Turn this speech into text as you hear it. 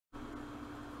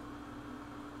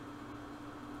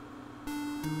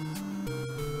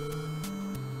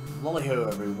Lali-ho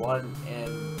everyone,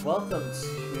 and welcome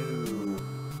to,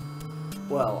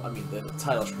 well, I mean, the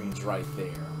title screen's right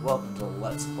there. Welcome to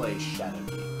Let's Play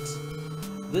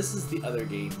Shadowgate. This is the other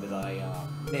game that I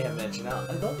may have mentioned. Now,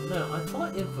 I don't know, I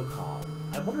thought Infocom.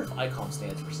 I wonder if ICOM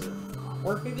stands for Infocom,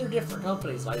 or if maybe they're different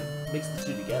companies, and I mixed the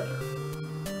two together.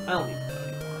 I don't even know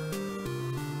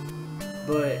anymore.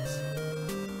 But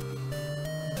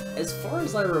as far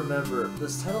as I remember,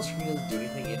 this title screen doesn't do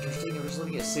anything interesting. I'm just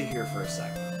letting it sit here for a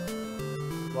second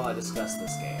while I discuss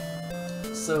this game.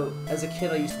 So, as a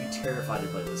kid, I used to be terrified to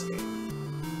play this game.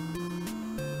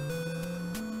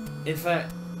 In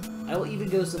fact, I will even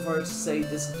go so far as to say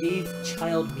this gave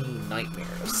child me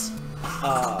nightmares.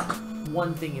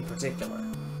 One thing in particular.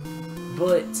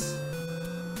 But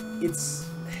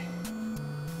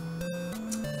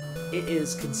it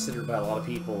is considered by a lot of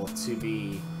people to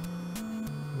be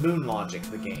Moon Logic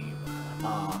the game,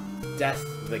 Death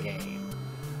the game.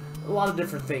 A lot of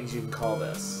different things you can call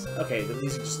this. Okay,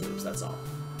 these are just loops, that's all.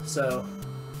 So,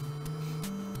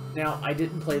 now, I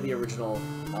didn't play the original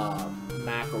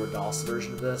Mac or DOS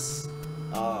version of this.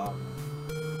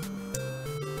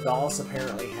 DOS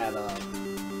apparently had a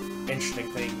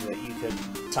interesting thing that you could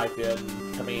type in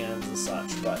commands and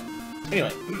such, but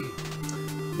anyway.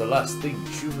 The last thing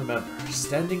you remember,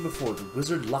 standing before the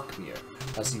wizard Lockmere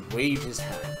as he waved his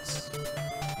hands.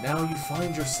 Now you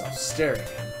find yourself staring at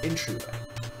an entryway,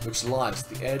 which lies at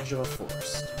the edge of a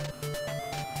forest.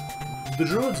 The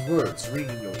druid's words ring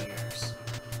in your ears.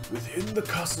 Within the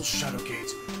castle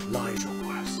Shadowgate lies your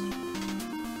quest.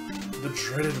 The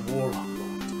dreaded Warlock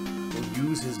Lord will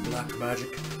use his black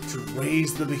magic to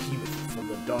raise the behemoth from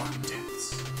the dark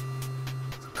depths.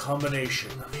 The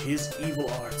combination of his evil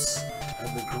arts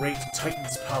and the great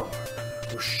Titan's power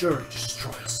will surely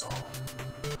destroy us all.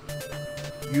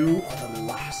 You are the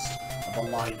last of a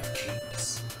line of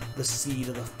kings, the seed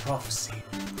of the prophecy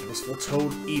that was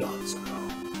foretold eons ago.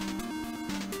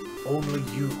 Only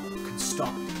you can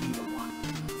stop the evil one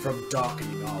from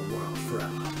darkening our world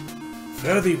forever.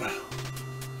 Fare thee well.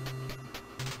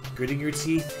 Gritting your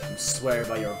teeth, you swear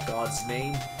by your god's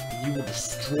name that you will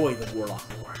destroy the Warlock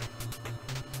Lord.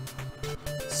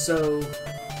 So,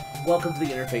 welcome to the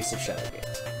interface of Shadowgate.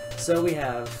 So we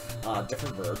have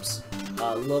different verbs.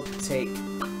 Look, take,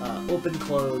 open,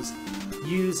 close,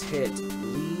 use, hit,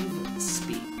 leave,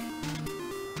 speak.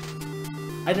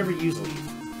 I never use leave.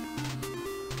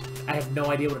 I have no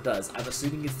idea what it does. I'm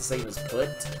assuming it's the same as put,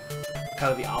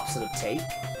 kind of the opposite of take.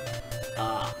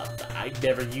 I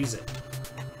never use it.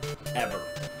 Ever.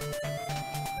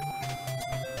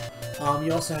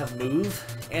 You also have move,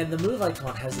 and the move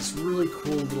icon has this really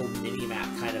cool little mini-map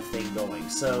kind of thing going.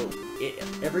 So,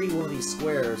 every one of these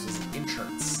squares is an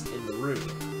entrance in the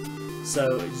room.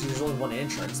 So, there's only one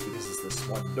entrance because it's this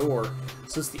one door,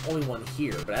 so it's the only one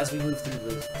here. But as we move through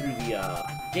the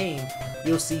game,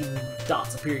 you'll see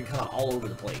dots appearing kind of all over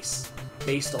the place,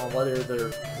 based on where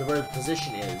the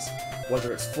position is,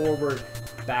 whether it's forward,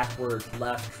 backward,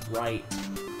 left, right,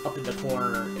 up in the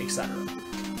corner, etc.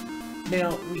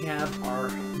 Now, we have our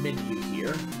menu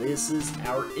here. This is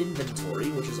our inventory,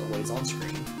 which is always on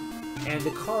screen. And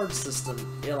the card system,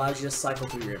 it allows you to cycle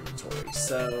through your inventory.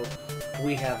 So,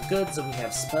 we have goods, and we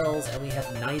have spells, and we have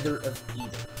neither of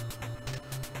either.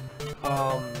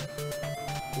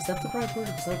 Is that the right word?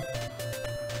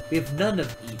 We have none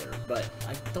of either, but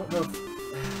I don't know if...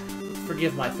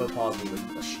 Forgive my faux pas with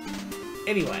English.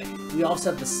 Anyway, we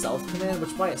also have the self command,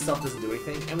 which by itself doesn't do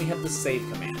anything, and we have the save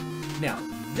command. Now,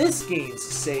 this game's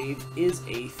save is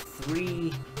a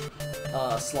 3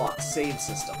 slot save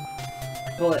system,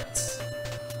 but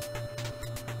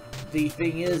the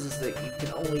thing is that you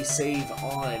can only save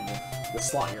on the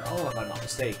slot you're on, if I'm not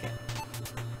mistaken.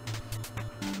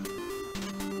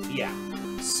 Yeah,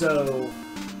 so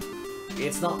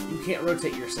it's not, you can't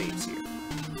rotate your saves here.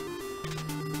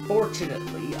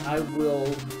 Fortunately, I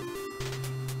will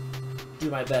do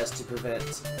my best to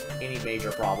prevent any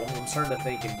major problem. I'm starting to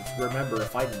think and remember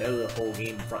if I know the whole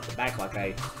game front to back like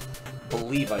I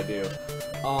believe I do.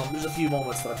 There's a few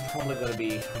moments that I'm probably going to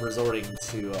be resorting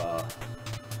to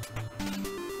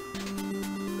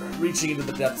reaching into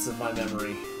the depths of my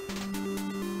memory.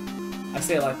 I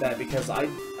say it like that because I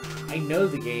know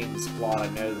the game's plot, I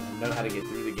know how to get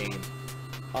through the game.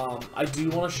 I do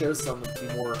want to show some of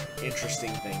the more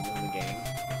interesting things in the game.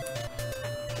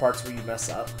 Parts where you mess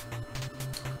up.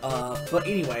 But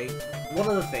anyway, one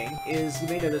other thing is you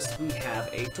may notice we have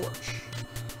a torch.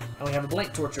 And we have a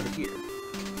blank torch over here.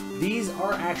 These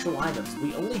are actual items.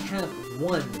 We only have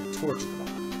one torch at the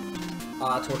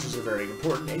moment. Torches are very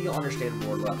important, and you'll understand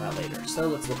more about that later. So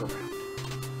let's look around.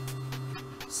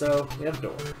 So, we have a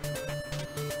door.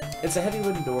 It's a heavy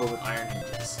wooden door with iron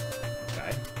hinges.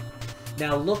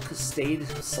 Now, look stayed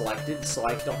selected, so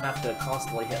I don't have to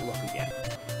constantly hit look again.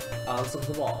 Let's look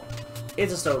at the wall.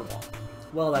 It's a stone wall.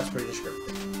 Well, that's pretty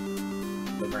descriptive.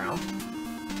 The ground.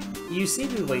 You seem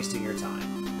to be wasting your time.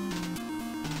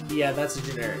 Yeah, that's a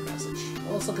generic message.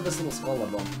 Well, let's look at this little skull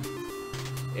emblem.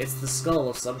 It's the skull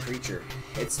of some creature.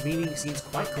 Its meaning seems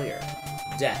quite clear.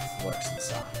 Death lurks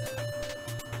inside.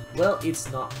 Well,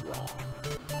 it's not wrong.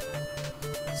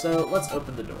 So, let's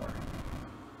open the door.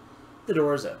 The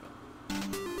door is open.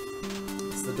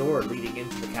 It's the door leading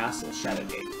into the castle,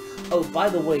 Shadowgate. Oh, by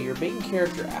the way, your main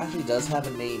character actually does have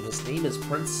a name. His name is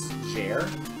Prince Jer.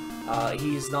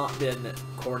 He's not been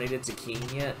coronated to king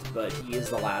yet, but he is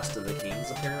the last of the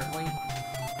kings, apparently.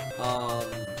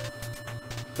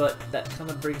 But that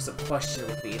kind of brings a question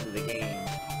with the end of the game.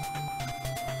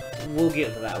 We'll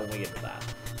get to that when we get to that.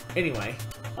 Anyway,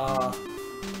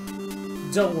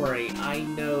 don't worry, I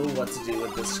know what to do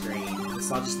with this screen. It's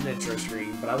not just an intro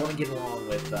screen, but I want to get along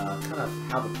with kind of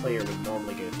how the player would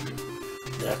normally go through.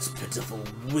 That pitiful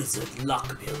wizard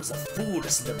Lockbeard was a fool to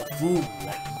send a buffoon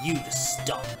like you to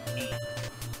stop me.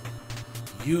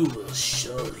 You will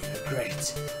surely regret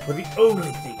it, but the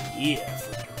only thing here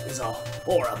for you is a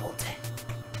horrible death.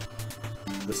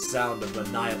 The sound of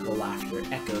maniacal laughter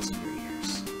echoes in your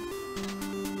ears.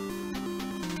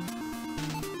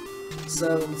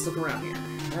 So, let's look around here.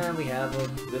 And we have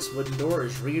this wooden door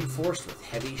is reinforced with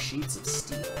heavy sheets of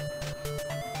steel.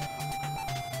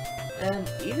 And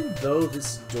even though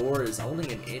this door is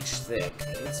only an inch thick,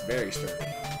 it's very sturdy.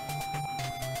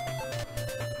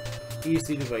 You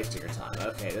seem to be wasting your time.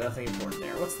 Okay, nothing important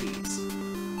there. What's these?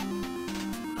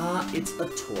 It's a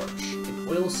torch. An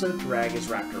oil-soaked rag is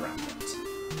wrapped around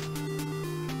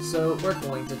it. So, we're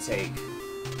going to take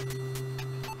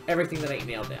everything that ain't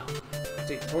nailed down.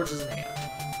 Take the torches in hand.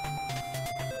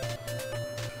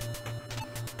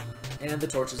 And the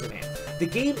torches in hand. The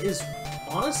game is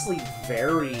honestly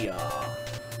very,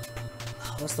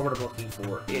 what's the word I'm looking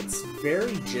for? It's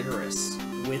very generous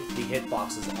with the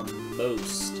hitboxes on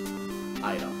most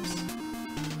items.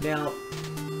 Now,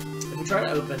 if we try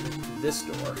to open this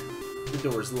door, the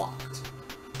door is locked.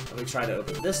 If we try to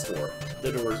open this door,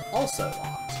 the door is also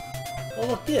locked. Well,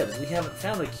 what gives? We haven't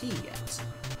found a key yet.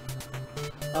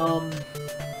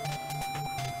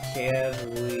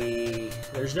 Can we...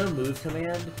 There's no move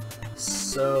command,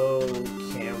 so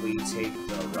can we take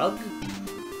the rug?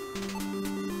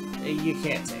 You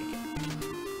can't take it.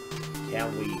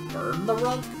 Can we burn the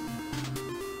rug?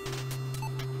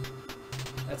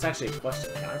 That's actually a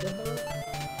question. Can I burn the rug?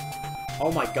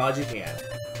 Oh my god, you can.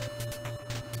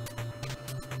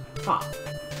 Huh.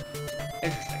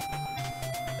 Interesting.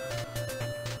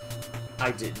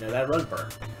 I didn't know that rug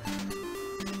burned.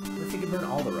 What if you can burn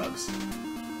all the rugs?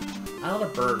 I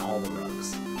want to burn all the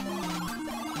rugs.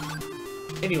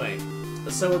 Anyway,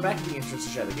 so we're back at the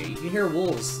entrance to Shadowgate. You can hear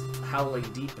wolves howling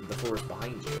deep in the forest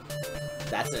behind you.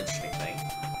 That's an interesting thing.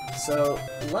 So,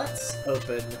 let's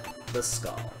open the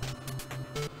skull.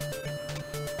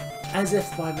 As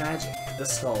if by magic, the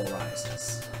skull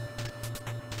rises.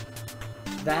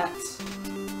 That's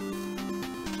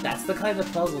the kind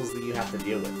of puzzles that you have to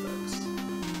deal with, folks.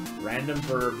 Random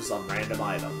verbs on random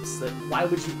items. Why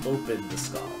would you open the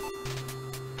skull?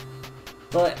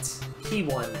 But, key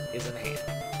 1 is in hand.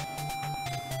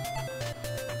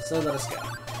 So let us go.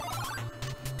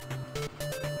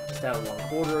 Down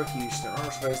 1/4, huge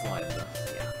armor space line.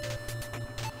 Yeah.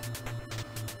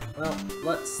 Well,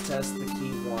 let's test the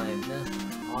key 1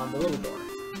 on the little door.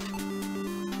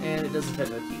 And it doesn't fit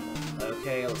in the keyhole.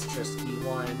 Okay, let's test key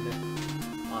 1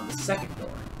 on the second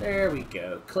door. There we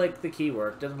go. Click, the key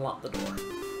worked, didn't lock the door.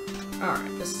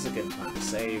 Alright, this is a good time to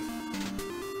save.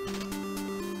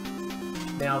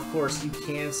 Now, of course, you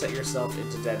can set yourself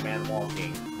into Dead Man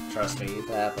Walking. Trust me, it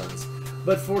happens.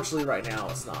 But fortunately, right now,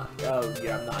 it's not. Oh,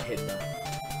 yeah, I'm not hitting them. I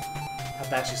have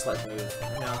to actually select move.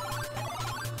 Now.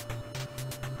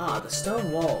 Ah, the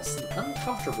stone walls seem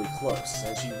uncomfortably close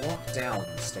as you walk down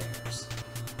the stairs.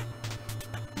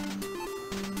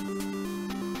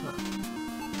 Huh.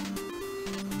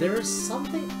 There is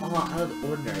something out of the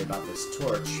ordinary about this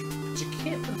torch, but you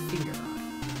can't put a finger on it.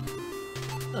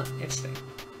 Huh, interesting.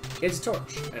 It's a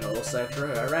torch, and a little sector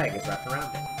of a rag is wrapped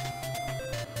around it.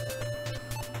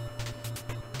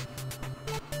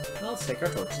 Well, let's take our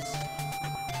torches.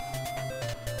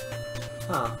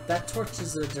 Huh, that torch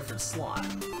is in a different slot.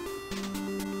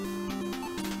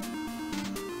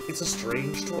 It's a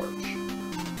strange torch.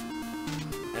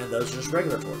 And those are just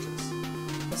regular torches.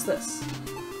 What's this?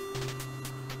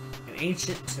 An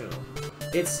ancient tomb.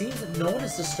 It seems that no one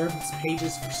has disturbed its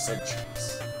pages for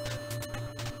centuries.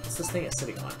 What's this thing it's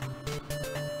sitting on?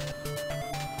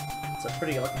 It's a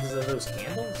pretty... Is it those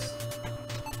candles?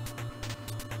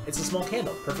 It's a small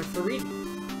candle, perfect for reading.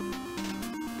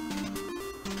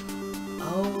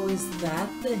 Oh, is that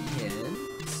the hint?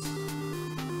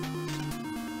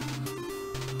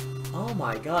 Oh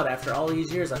my god, after all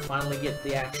these years, I finally get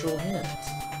the actual hint.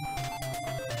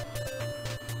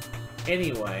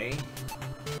 Anyway,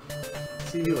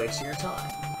 seem to be wasting your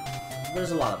time.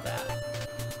 There's a lot of that.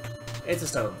 It's a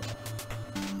stone wall.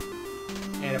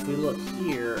 And if we look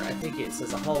here, I think it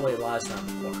says a hallway lies around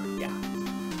the corner. Yeah.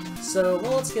 So,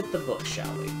 well, let's get the book,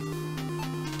 shall we?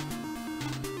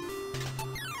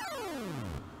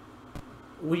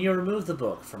 When you remove the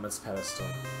book from its pedestal,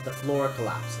 the floor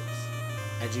collapses,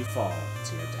 and you fall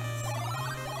to your death.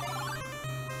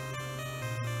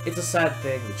 It's a sad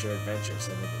thing that your adventures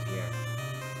have ended here.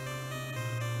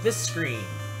 This scream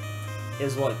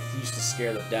is what used to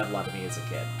scare the devil out of me as a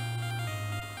kid.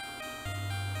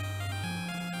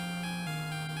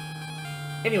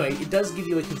 Anyway, it does give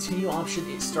you a continue option.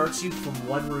 It starts you from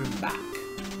one room back.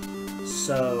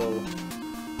 So,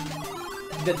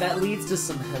 that leads to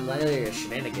some hilarious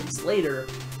shenanigans later,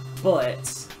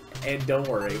 but, and don't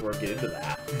worry, we'll get into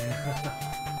that.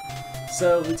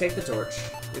 So, we take the torch.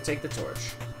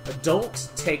 But don't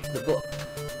take the book.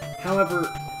 However,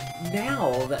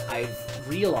 now that I've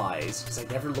realized, because I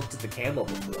never looked at the candle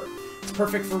before, it's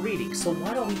perfect for reading. So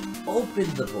why don't we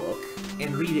open the book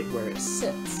and read it where it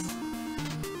sits?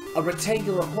 A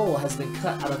rectangular hole has been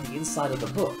cut out of the inside of the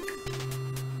book.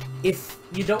 If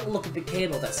you don't look at the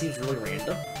candle, that seems really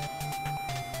random.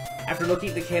 After looking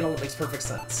at the candle, it makes perfect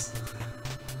sense.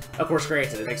 Of course,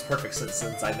 granted, it makes perfect sense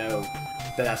since I know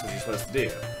that that's what you're supposed to do.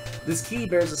 This key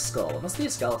bears a skull. It must be a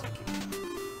skeleton key.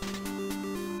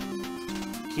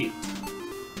 Cute.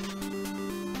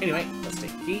 Anyway, let's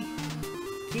take the key.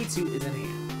 Key 2 is in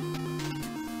hand.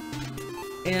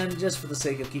 And just for the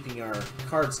sake of keeping our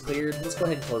cards cleared, let's go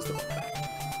ahead and close the book back.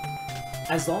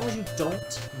 As long as you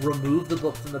don't remove the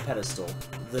book from the pedestal,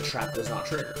 the trap does not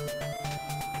trigger.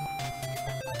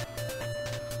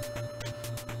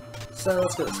 So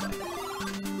let's go this way.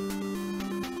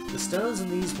 The stones in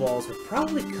these walls were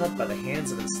probably cut by the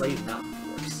hands of enslaved mountain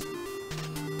dwarves.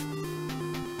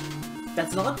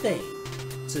 That's an odd thing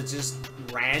to just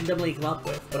randomly come up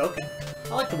with, but okay.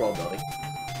 I like the world building.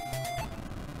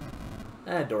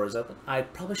 That door is open. I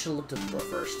probably should have looked at the door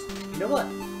first. You know what?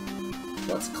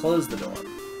 Let's close the door.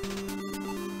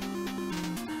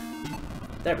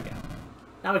 There we go.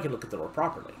 Now we can look at the door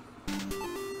properly.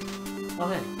 Oh,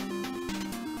 hey.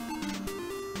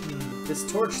 This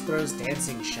torch throws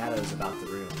dancing shadows about the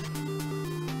room.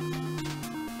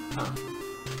 Huh.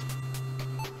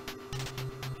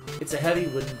 It's a heavy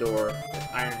wooden door with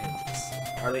iron hinges.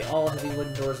 Are they all heavy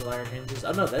wooden doors with iron hinges?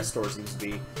 Oh no, this door seems to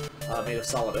be made of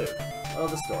solid oak. Oh,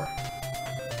 this door.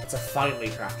 It's a finely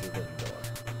crafted wooden door.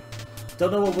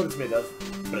 Don't know what wood it's made of,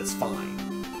 but it's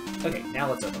fine. Okay, now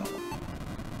let's open all of them.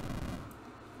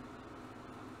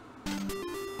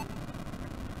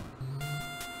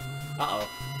 Uh-oh.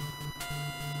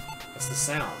 That's the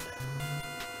sound.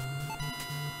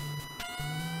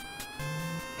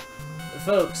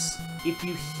 Folks, if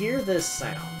you hear this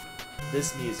sound,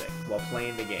 this music, while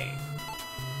playing the game,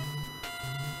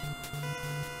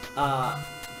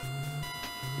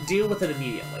 deal with it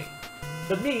immediately.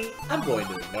 But me, I'm going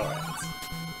to ignore it.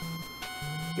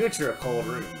 You enter a cold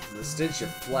room. The stench of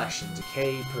flesh and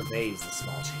decay pervades the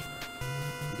small chamber.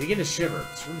 You begin to shiver.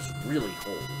 This room's really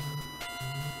cold.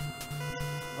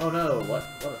 Oh no, what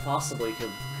possibly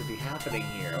could be happening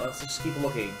here? Let's just keep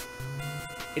looking.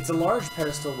 It's a large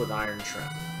pedestal with iron trim.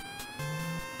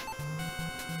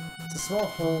 It's a small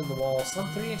hole in the wall, some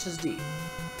 3 inches deep.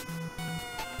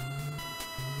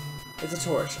 It's a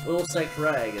torch. A little sank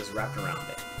rag is wrapped around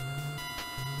it.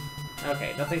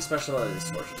 Okay, nothing special about these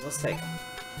torches. Let's take them.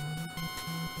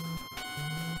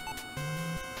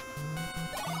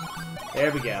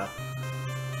 There we go.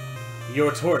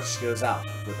 Your torch goes out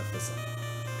with a fizzle.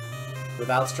 With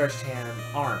outstretched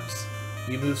arms,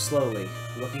 you move slowly,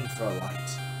 looking for a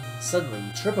light. Suddenly,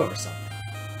 you trip over something.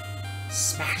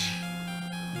 Smash!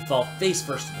 You fall face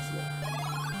first to the floor.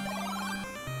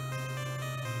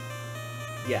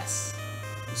 Yes.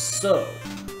 So,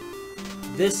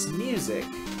 this music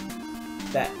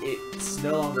that it's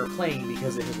no longer playing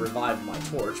because it has revived my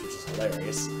torch, which is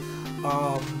hilarious,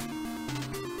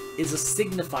 is a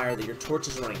signifier that your torch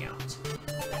is running out.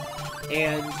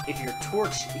 And if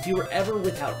you were ever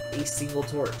without a single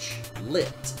torch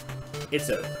lit, it's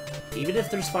over. Even if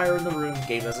there's fire in the room,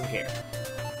 game doesn't care.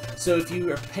 So if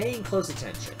you are paying close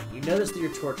attention, you notice that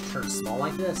your torch turns small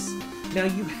like this. Now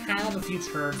you have a few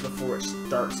turns before it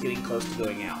starts getting close to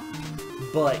going out,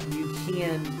 but you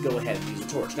can go ahead and use a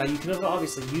torch. Now you can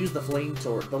obviously use the flame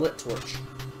torch, the lit torch,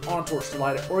 on a torch to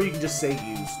light it, or you can just say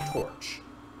use torch.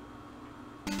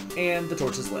 And the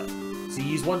torch is lit. So you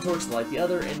use one torch to light the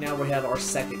other, and now we have our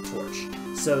second torch.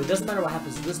 So it doesn't matter what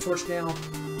happens to this torch now,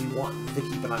 we want to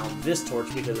keep an eye on this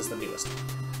torch because it's the newest.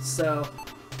 So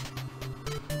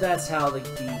that's how the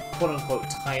quote-unquote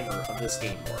timer of this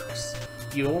game works.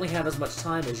 You only have as much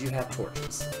time as you have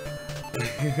torches.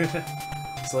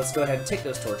 So let's go ahead and take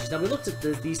those torches. Now, we looked at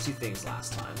these two things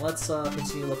last time. Let's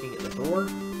continue looking at the door.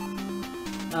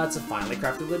 It's a finely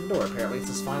crafted wooden door. Apparently, it's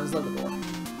as fine as the other door.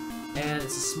 And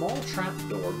it's a small trap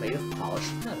door made of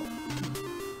polished metal.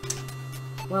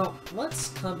 Well, let's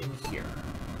come in here.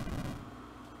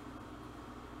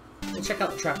 We'll check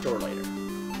out the trap door later.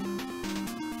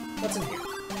 What's in here?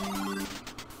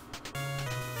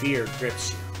 Fear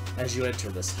grips you as you enter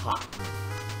this hot room.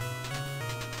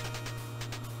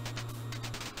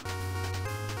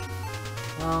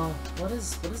 Well, what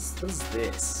is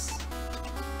this?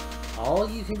 All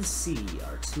you can see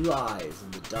are two eyes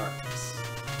in the darkness.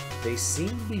 They seem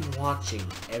to be watching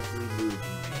every move you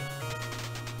make.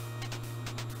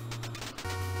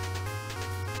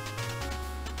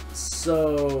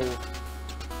 So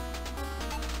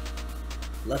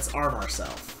let's arm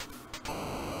ourselves.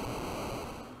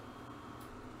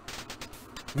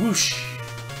 Whoosh!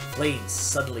 Flames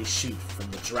suddenly shoot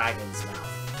from the dragon's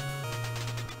mouth.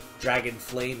 Dragon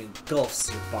flame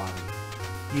engulfs your body.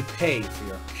 You pay for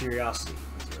your curiosity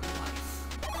with your life.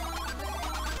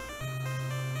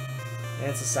 And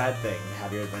it's a sad thing to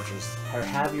have your adventures,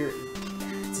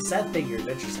 it's a sad thing your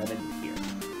adventures have ended here.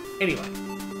 Anyway,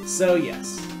 so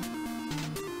yes.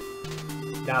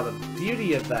 Now the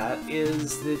beauty of that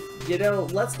is that, you know,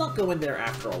 let's not go in there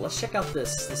after all. Let's check out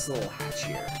this little hatch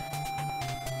here.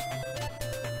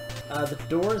 The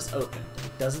door is open.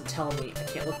 It doesn't tell me I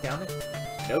can't look down it.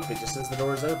 Nope, it just says the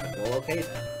door is open. Well, okay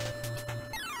then.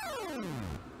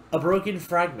 A broken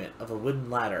fragment of a wooden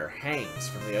ladder hangs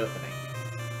from the opening.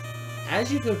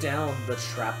 As you go down the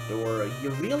trapdoor, you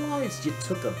realize you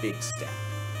took a big step.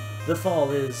 The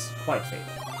fall is quite fatal.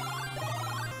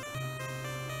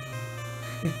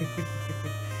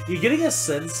 You're getting a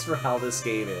sense for how this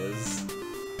game is.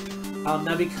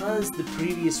 Now, because the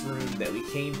previous room that we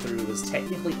came through was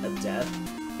technically a death,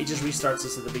 it just restarts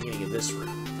us at the beginning of this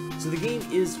room. So the game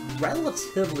is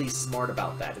relatively smart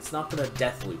about that. It's not going to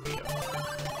death loop you.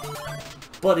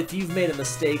 But if you've made a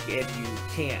mistake and you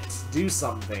can't do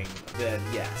something, then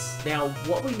yes. Now,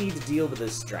 what we need to deal with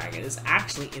this dragon is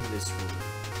actually in this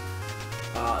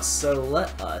room. So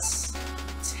let us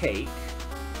take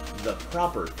the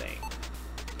proper thing.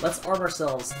 Let's arm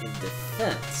ourselves in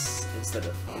defense instead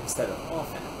of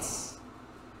offense.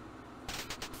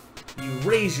 You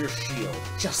raise your shield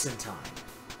just in time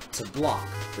to block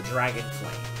the dragon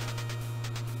flame.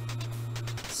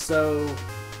 So,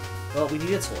 well, we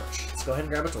need a torch. Let's go ahead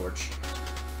and grab a torch.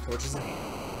 Torch is in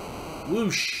hand.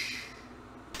 Whoosh!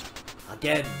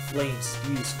 Again, flame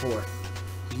spews forth.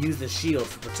 You use the shield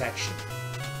for protection.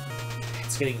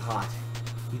 It's getting hot.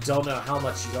 You don't know how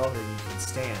much longer you can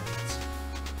stand.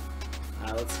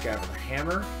 Let's grab the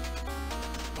hammer.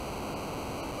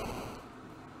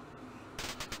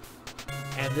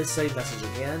 And this same message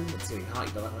again. It's getting hot.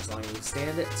 You don't know how much longer you can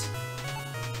stand it.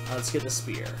 Let's get the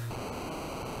spear.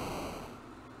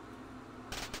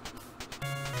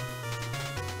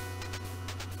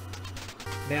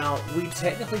 Now, we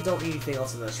technically don't need anything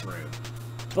else in this room,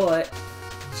 but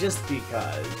just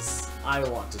because I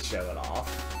want to show it off.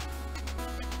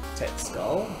 Tet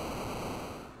skull.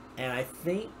 And I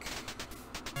think...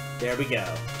 there we go.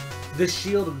 The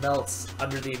shield melts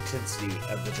under the intensity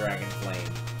of the dragon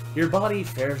flame. Your body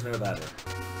fares no better.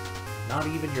 Not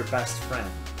even your best friend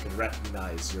can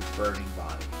recognize your burning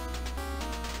body.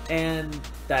 And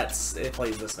it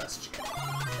plays this message again.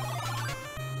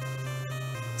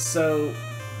 So,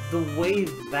 the way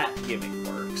that gimmick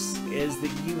works is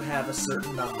that you have a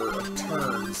certain number of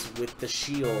turns with the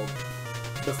shield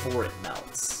before it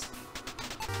melts.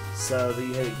 So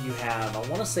you have, I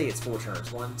want to say it's 4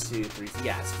 turns. 1, 2, 3,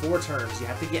 yeah, it's 4 turns. You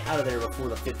have to get out of there before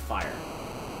the 5th fire.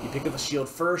 You pick up the shield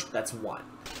first, that's 1.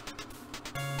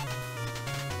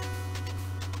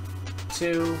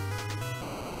 2.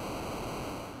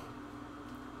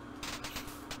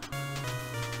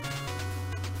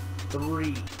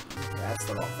 3. That's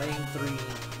the wrong thing. 3.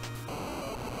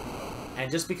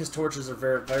 And just because torches are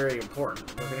very, very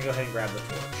important, we're going to go ahead and grab the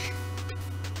torch.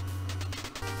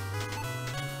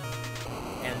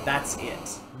 And that's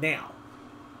it. Now,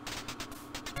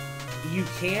 you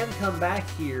can come back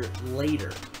here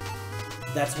later.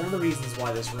 That's one of the reasons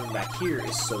why this room back here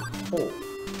is so cold.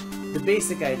 The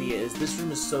basic idea is this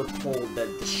room is so cold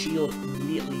that the shield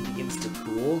immediately begins to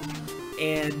cool,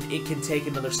 and it can take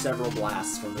another several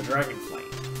blasts from the Dragon Flame.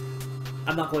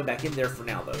 I'm not going back in there for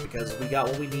now, though, because we got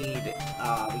what we need.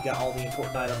 We got all the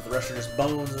important items, the rest are just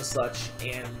bones and such,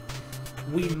 and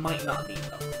we might not need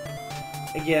them.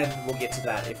 Again, we'll get to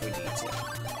that if we need to.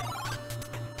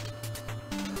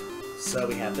 So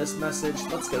we have this message.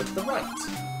 Let's go to the right.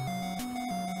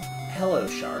 Hello,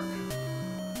 shark.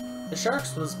 The shark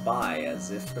swims by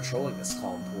as if patrolling this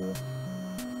calm pool.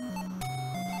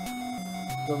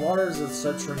 The waters of the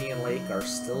subterranean lake are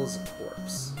still as a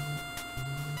corpse.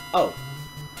 Oh.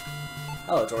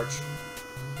 Hello, Torch.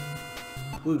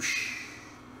 Whoosh.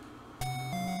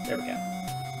 There we go.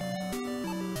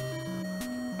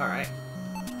 Alright.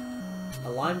 A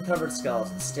lime-covered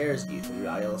skeleton stares at you through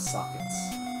eyeless sockets.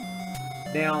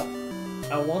 Now,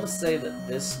 I want to say that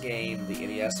this game, the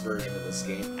NES version of this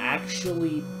game,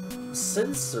 actually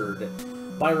censored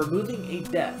by removing a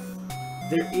death.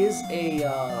 There is a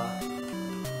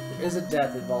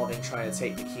death involving trying to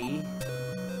take the key.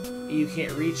 You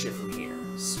can't reach it from here.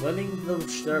 Swimming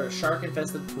the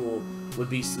shark-infested pool would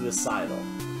be suicidal.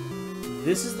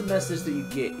 This is the message that you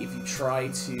get if you try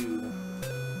to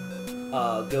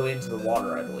go into the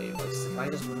water, I believe. Like, can I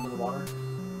just move into the water?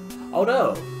 Oh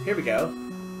no! Here we go.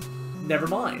 Never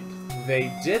mind.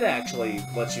 They did actually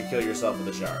let you kill yourself with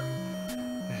a shark.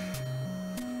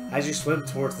 As you swim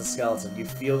towards the skeleton, you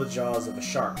feel the jaws of a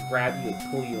shark grab you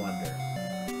and pull you under.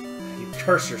 You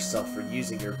curse yourself for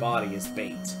using your body as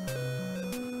bait.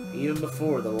 Even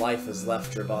before the life has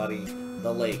left your body,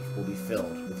 the lake will be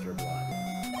filled with your blood.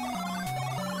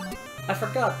 I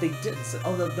forgot they didn't say...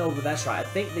 Oh, no, but that's right. I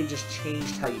think they just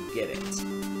changed how you get it.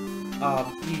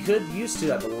 You used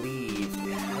to, I believe...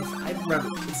 I remember...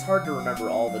 It's hard to remember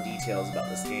all the details about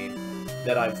this game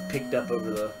that I've picked up over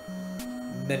the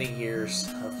many years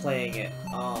of playing it,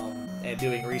 and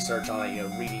doing research on it, you know,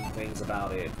 reading things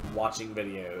about it, watching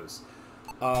videos.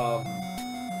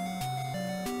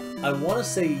 I want to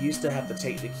say you used to have to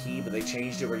take the key, but they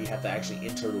changed it where you have to actually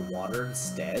enter the water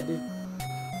instead.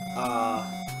 I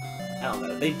don't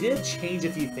know. They did change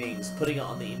a few things, putting it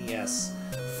on the NES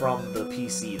from the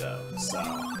PC, though, so...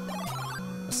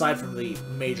 Aside from the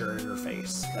major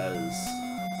interface, because...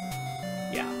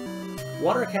 Yeah.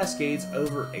 Water cascades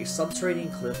over a subterranean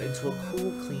cliff into a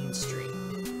cool, clean stream.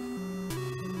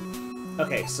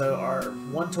 Okay, so our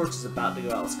one torch is about to go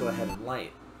out. Let's go ahead and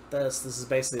light this. This is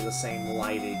basically the same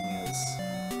lighting as...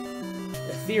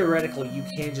 Theoretically, you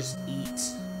can just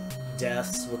eat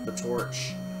deaths with the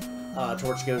torch.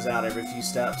 Torch goes out every few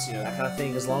steps, you know, that kind of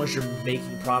thing. As long as you're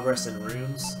making progress in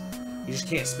rooms, you just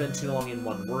can't spend too long in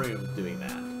one room doing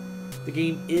that. The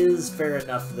game is fair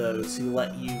enough, though, to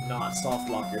let you not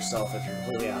soft-lock yourself if you're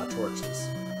completely out of torches.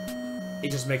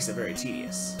 It just makes it very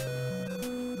tedious.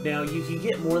 Now, you can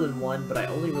get more than one, but I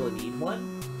only really need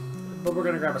one. But we're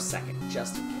going to grab a second,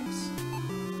 just in case.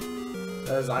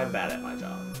 Because I'm bad at my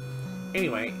job.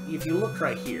 Anyway, if you look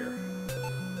right here,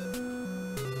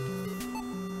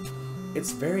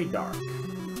 it's very dark.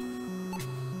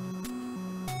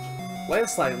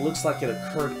 Landslide looks like it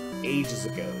occurred ages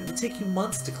ago. It would take you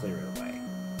months to clear it away.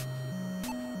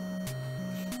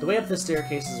 The way up this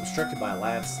staircase is obstructed by a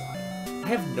landslide. I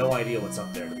have no idea what's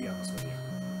up there, to be honest with you.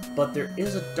 But there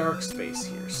is a dark space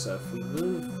here, so if we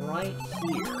move right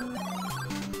here...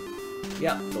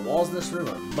 Yep, the walls in this room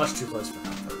are much too close for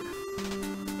comfort.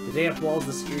 The damp walls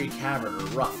of this eerie cavern are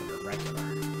rough and irregular.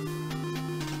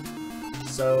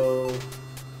 So...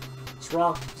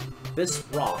 This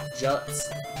rock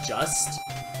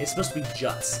it's supposed to be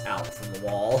juts out from the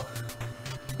wall.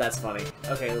 That's funny.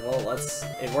 Okay, well,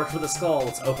 it worked with the skull,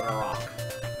 let's open a rock.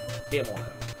 It won't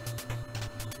open.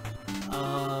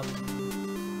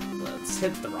 Let's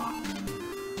hit the rock.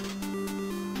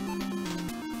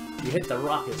 You hit the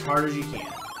rock as hard as you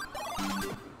can.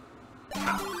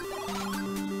 Pow.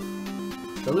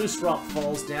 The loose rock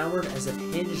falls downward as if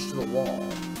hinged to the wall.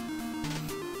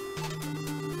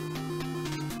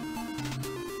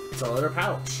 It's another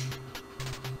pouch.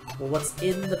 Well, what's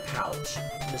in the pouch,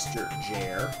 Mr.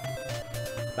 Jare?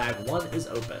 Bag 1 is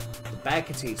open. The bag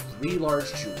contains 3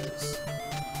 large jewels.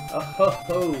 Oh ho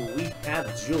ho, we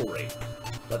have jewelry.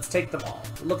 Let's take them all.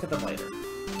 Look at them later.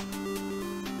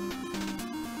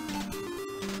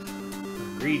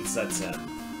 Greed sets in.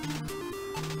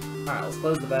 Alright, let's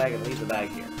close the bag and leave the bag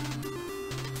here.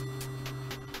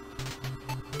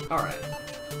 Alright.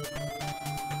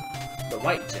 The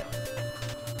white gem.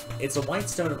 It's a white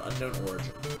stone of unknown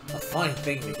origin. A fine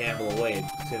thing to gamble away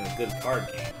in a good card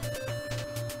game.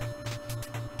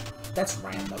 That's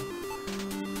random.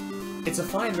 It's a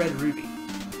fine red ruby.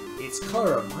 Its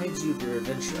color reminds you of your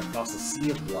adventure across a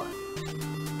sea of blood.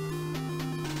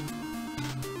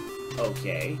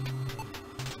 Okay.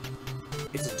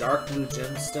 It's a dark blue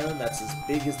gemstone that's as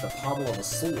big as the pommel of a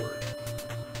sword.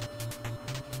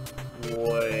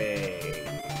 Wait.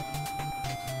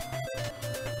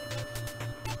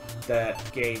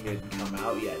 That game didn't come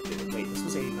out yet, did it? Wait, this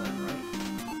was 89, right?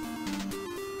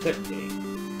 Couldn't be.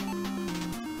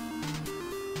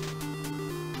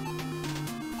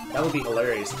 That would be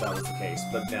hilarious if that was the case,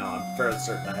 but no, I'm fairly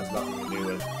certain that has nothing to do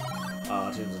with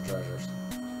Tombs and Treasures.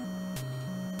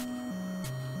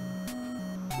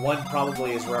 One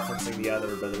probably is referencing the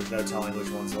other, but there's no telling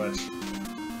which one's which.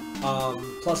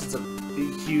 Plus, it's a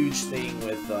huge thing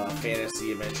with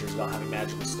fantasy adventures about having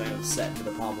magical stones set into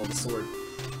the pommel of the sword.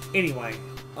 Anyway,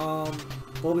 well,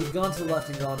 we've gone to the left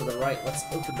and gone to the right. Let's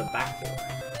open the back door.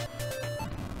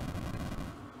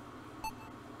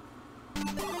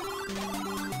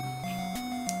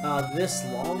 This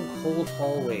long, cold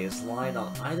hallway is lined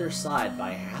on either side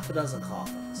by half a dozen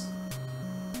coffins.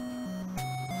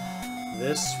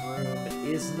 This room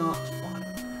is not fun.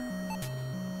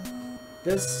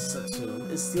 This tomb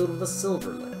is sealed with a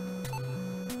silver lid.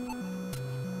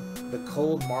 The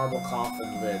cold marble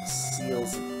coffin lid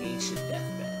seals an ancient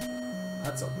deathbed.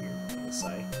 That's a weird thing to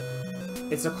say.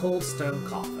 It's a cold stone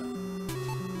coffin.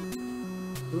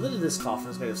 The lid of this coffin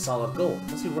is made of solid gold.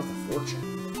 It must be worth a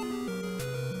fortune.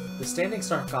 The standing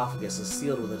sarcophagus is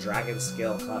sealed with a dragon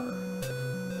scale cover.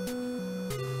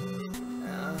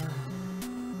 I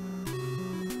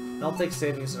don't think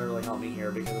saving is going to really help me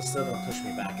here because it's still going to push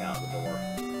me back out the door.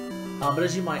 But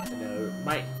as you might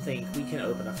think, we can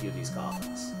open a few of these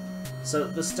coffins. So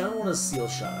the stone one is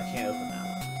sealed shut. I can't open that one.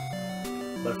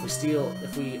 But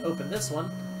if we open this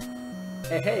one,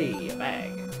 hey, a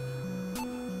bag,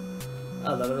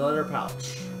 a leather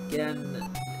pouch. Again,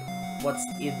 what's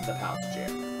in the pouch,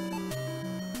 Jared?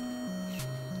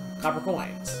 Copper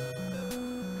coins.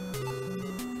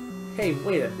 Hey,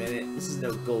 wait a minute. This is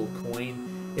no gold coin.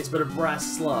 It's but a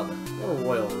brass slug. What a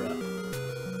royal rip.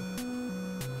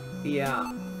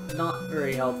 Yeah, not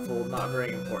very helpful, not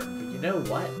very important. But you know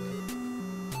what?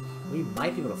 We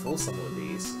might be able to fool someone with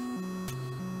these.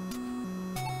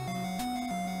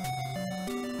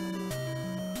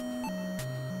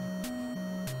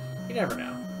 You never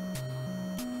know.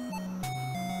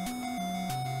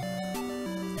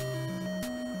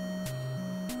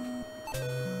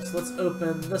 So let's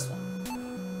open this one.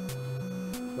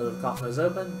 Lid of the coffin is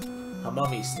open. A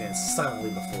mummy stands silently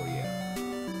before you.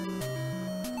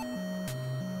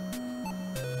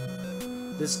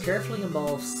 This carefully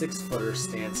involved 6-footer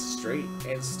stands straight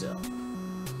and still.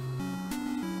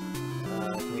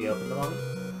 Can we open the mummy?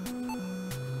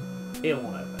 It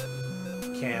won't open.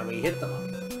 Can we hit the mummy?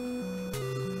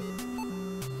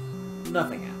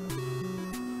 Nothing happened.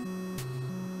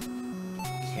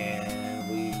 Can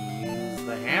we use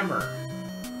the hammer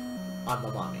on the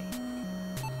mummy?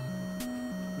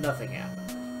 Nothing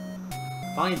happened.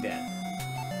 Fine then.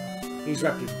 He's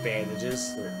wrapped in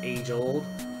bandages. They're age-old.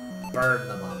 Burn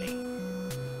the mummy.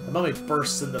 The mummy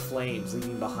bursts into flames,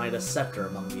 leaving behind a scepter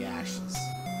among the ashes.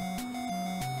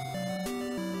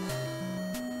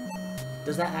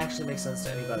 Does that actually make sense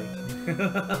to anybody?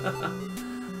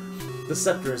 The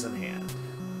scepter is in hand.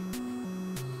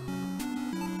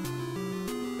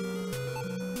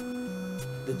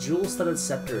 The jewel-studded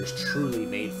scepter is truly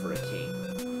made for a king.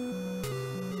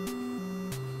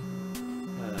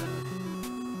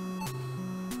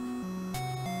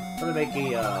 I'm gonna make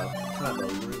a kind of a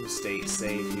room state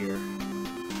save here.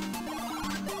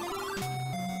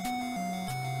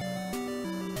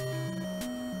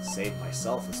 Save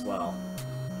myself as well.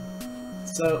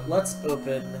 So let's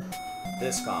open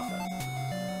this coffin.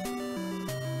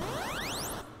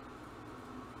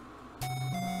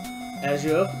 As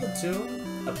you open the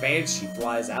tomb, a banshee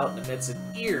flies out and emits an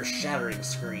ear-shattering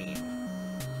scream.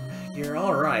 You're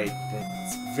alright, but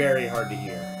it's very hard to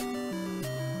hear.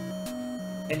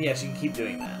 And yes, you can keep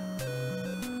doing that.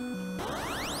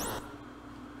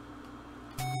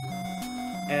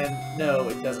 And no,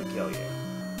 it doesn't kill you.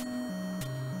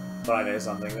 But I know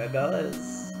something that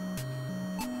does.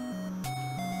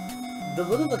 The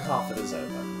lid of the coffin is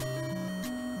open.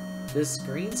 This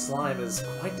green slime is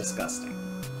quite disgusting.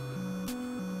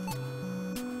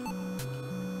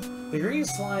 The green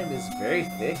slime is very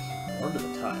thick, warm to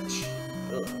the touch.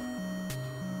 Ugh.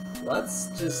 Let's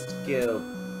just get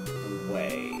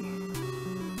away.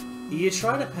 You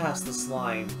try to pass the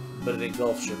slime, but it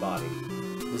engulfs your body,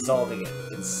 dissolving it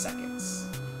in seconds.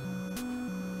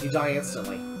 You die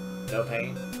instantly. No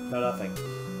pain, no nothing.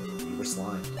 You were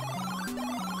slimed.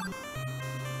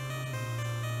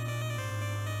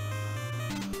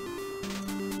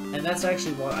 And that's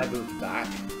actually why I moved back.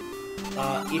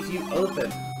 If you open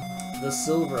the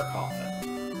silver coffin,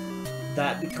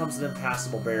 that becomes an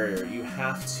impassable barrier. You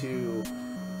have to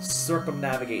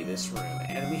circumnavigate this room,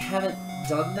 and we haven't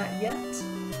done that yet,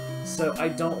 so I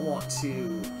don't want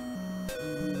to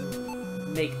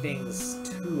make things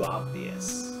too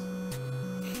obvious.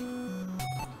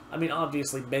 I mean,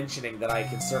 obviously mentioning that I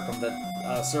can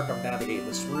circumnavigate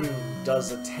this room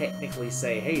doesn't technically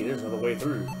say, hey, there's another way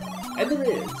through. And there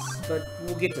is, but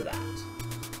we'll get to that.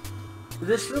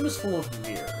 This room is full of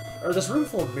mirrors. Or this room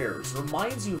full of mirrors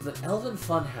reminds you of the Elven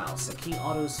Funhouse at King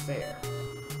Otto's Fair.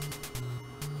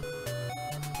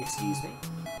 Excuse me?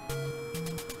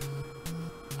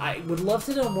 I would love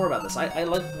to know more about this. I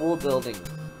like world building,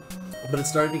 but it's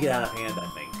starting to get out of hand, I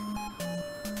think.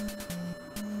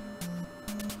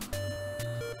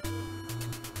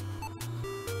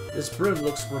 This broom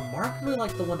looks remarkably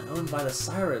like the one owned by the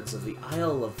sirens of the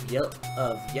Isle of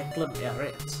Yeklem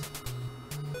Eret.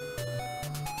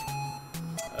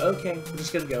 Okay, we're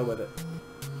just gonna go with it.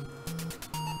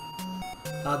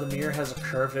 The mirror has a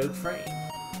curved oak frame.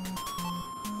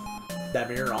 That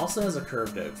mirror also has a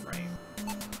curved oak frame.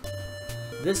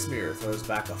 This mirror throws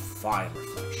back a fine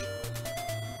reflection.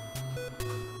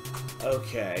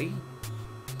 Okay.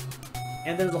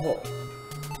 And there's a hole.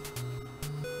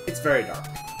 It's very dark.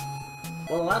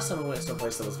 Well, the last time we went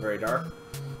someplace that was very dark,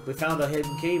 we found a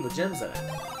hidden cave with gems in it.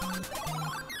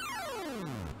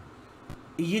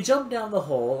 You jump down the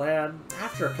hole, and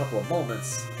after a couple of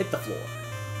moments, hit the floor.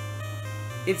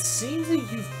 It seems that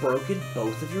you've broken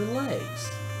both of your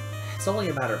legs. It's only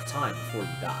a matter of time before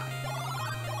you die.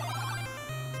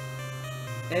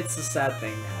 It's a sad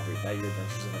thing that your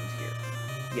adventures have ended here.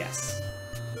 Yes.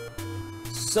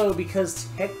 So, because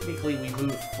technically we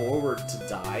moved forward to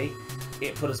die,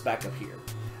 it put us back up here.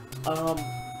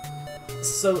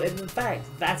 So, and in fact,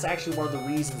 that's actually one of the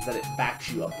reasons that it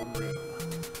backs you up a room.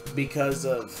 Because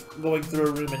of going through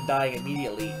a room and dying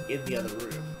immediately in the other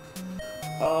room.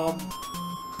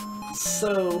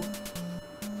 So...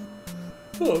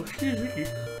 Oh, excuse me.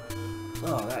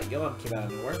 Oh, that yawn came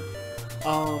out of nowhere.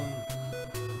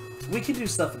 We can do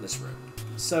stuff in this room.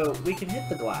 So, we can hit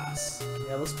the glass.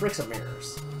 Yeah, let's break some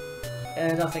mirrors.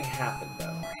 And nothing happened, though.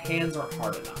 Our hands aren't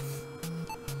hard enough.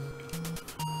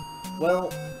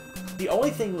 Well, the only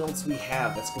thing else we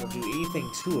have that's going to do anything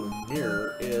to a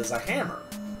mirror is a hammer.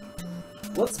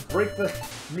 Let's break the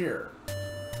mirror.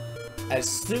 As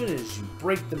soon as you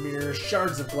break the mirror,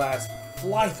 shards of glass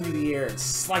fly through the air and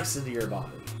slice into your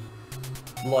body.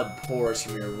 Blood pours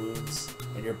from your wounds,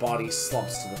 and your body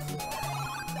slumps to the floor.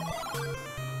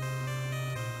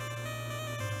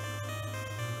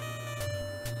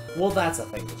 Well, that's a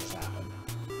thing that just happened.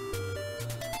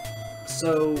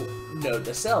 So, note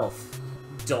to self,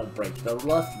 don't break the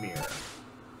left mirror.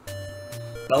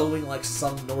 Bellowing like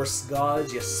some Norse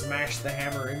gods, you smash the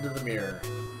hammer into the mirror.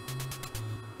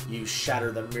 You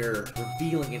shatter the mirror,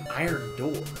 revealing an iron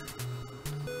door.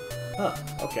 Huh,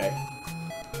 okay.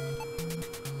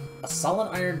 A solid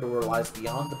iron door lies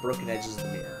beyond the broken edges of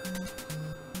the mirror.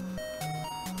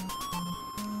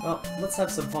 Well, let's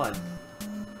have some fun.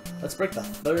 Let's break the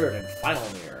third and final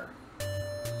mirror.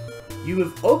 You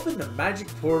have opened a magic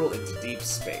portal into deep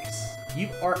space. You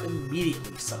are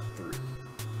immediately sucked through.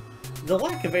 The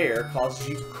lack of air causes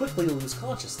you to quickly lose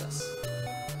consciousness.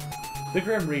 The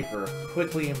Grim Reaper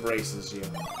quickly embraces you.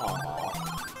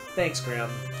 Aww. Thanks,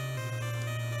 Grim.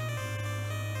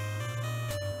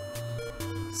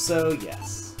 So,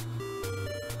 yes.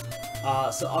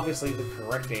 So obviously the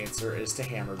correct answer is to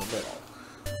hammer the middle.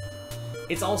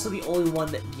 It's also the only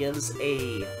one that gives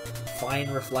a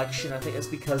fine reflection. I think it's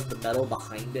because the metal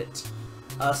behind it.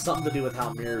 Something to do with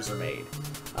how mirrors are made.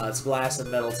 It's glass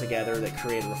and metal together that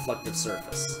create a reflective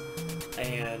surface.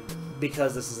 And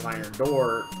because this is an iron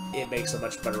door, it makes a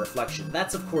much better reflection.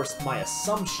 That's, of course, my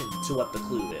assumption to what the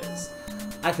clue is.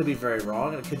 I could be very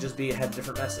wrong, and it could just be it had a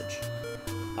different message.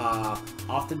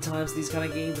 Oftentimes, these kind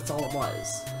of games, that's all it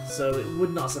was. So it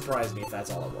would not surprise me if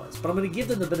that's all it was. But I'm going to give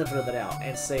them the benefit of the doubt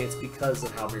and say it's because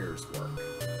of how mirrors work.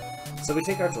 So we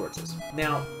take our torches.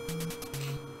 Now,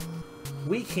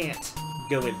 we can't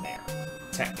go in there,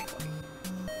 technically.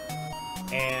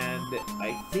 And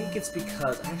I think it's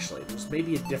because, actually, there's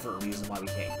maybe a different reason why we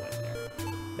can't go in there.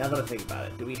 Now that I think about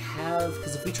it, do we have,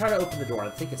 because if we try to open the door, I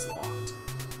think it's locked.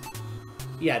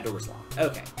 Yeah, door's locked.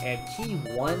 Okay, and key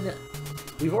 1,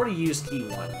 we've already used key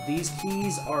 1. These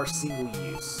keys are single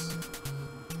use.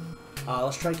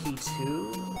 Let's try key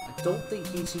 2. I don't think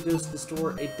key 2 goes to this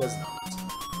door. It does not.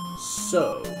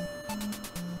 So,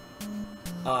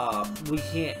 we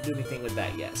can't do anything with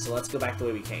that yet. So let's go back the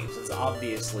way we came, since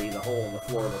obviously the hole in the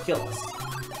floor will kill us.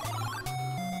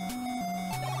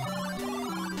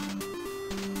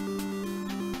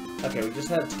 Okay, we just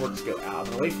had a torch go out.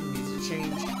 I'm gonna wait for the music to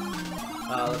change.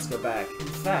 Let's go back. In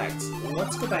fact,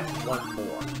 let's go back one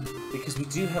more. Because we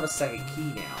do have a second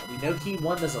key now. We know key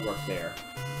 1 doesn't work there,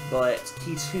 but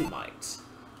key 2 might.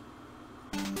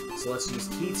 So let's use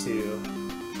key 2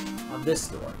 on this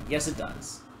door. Yes, it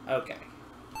does. Okay.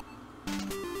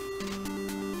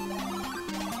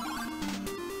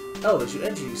 Oh, as you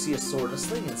enter, you see a sword and a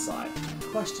sling inside.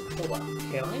 Question, hold up.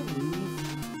 Can I leave?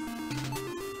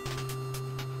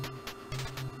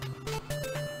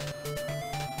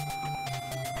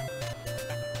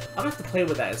 I'm gonna have to play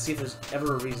with that and see if there's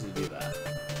ever a reason to do that.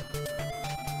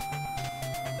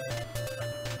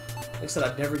 Like I said,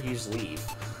 I've never used leave.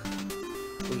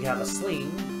 We have a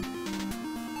sling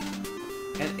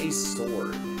and a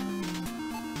sword.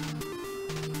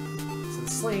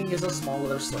 Since sling is a small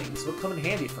leather sling, so it'll come in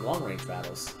handy for long-range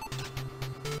battles.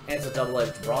 And it's a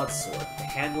double-edged broadsword. The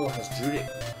handle has Druidic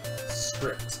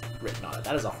script written on it.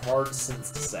 That is a hard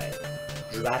sentence to say.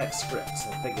 Dramatic script,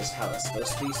 I think is how that's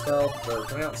supposed to be spelled, or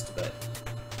pronounced, but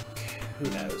who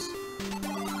knows.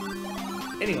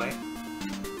 Anyway,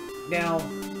 now,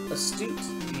 astute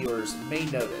viewers may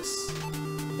notice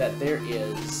that there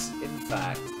is, in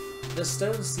fact, the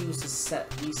stone seems to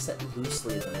be set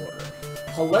loosely in the order.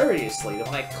 Hilariously,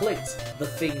 when I clicked the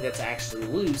thing that's actually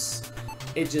loose,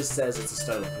 it just says it's a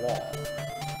stone wall.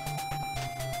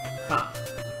 Huh.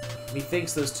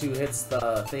 Methinks those 2 hits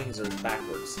the things are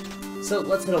backwards. So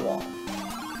let's hit a wall.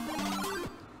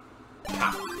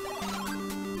 Pow.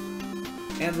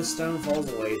 And the stone falls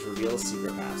away to reveal a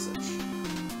secret passage.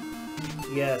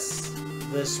 Yes,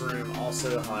 this room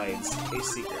also hides a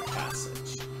secret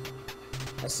passage.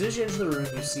 As soon as you enter the room,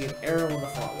 you see an arrow on the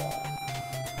front wall.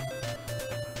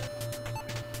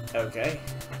 Okay.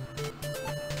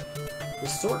 The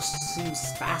sword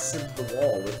seems fastened to the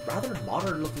wall with rather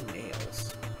modern-looking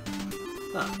nails.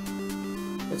 Huh.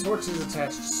 The torch is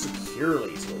attached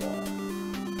securely to the wall.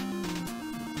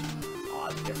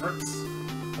 Odd difference.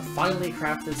 A finely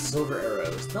crafted silver arrow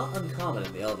is not uncommon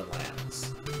in the Elven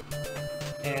lands.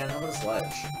 And how about this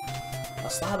ledge? A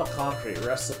slab of concrete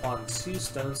rests upon 2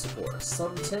 stone supports,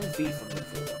 some 10 feet from the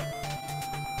floor.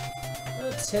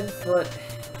 10 foot,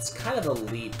 it's kind of a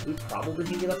leap. We probably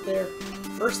can get up there.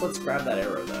 First, let's grab that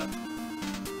arrow, though.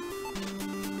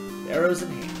 The arrow's in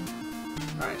hand.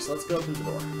 Alright, so let's go through the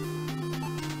door.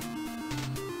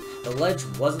 The ledge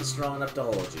wasn't strong enough to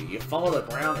hold you. You fall to the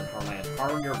ground and land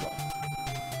hard on your butt.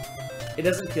 It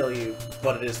doesn't kill you,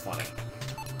 but it is funny.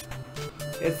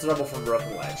 It's trouble from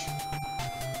broken ledge.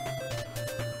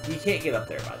 You can't get up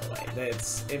there, by the way.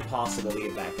 It's impossible to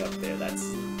get back up there. That's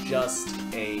just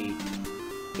a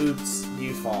oops,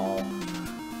 you fall.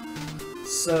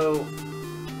 So,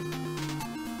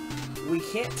 we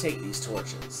can't take these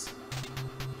torches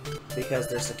because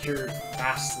they're secured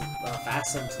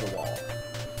fastened to the wall.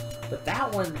 But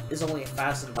that one is only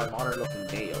fastened by modern-looking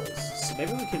nails, so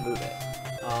maybe we can move it.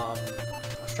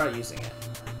 Let's try using it.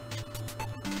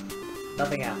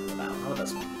 Nothing happened with that one. How about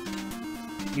this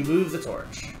one? You move the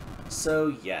torch.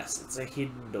 So, yes, it's a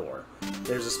hidden door.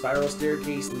 There's a spiral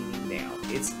staircase leading down.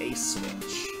 It's a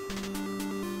switch.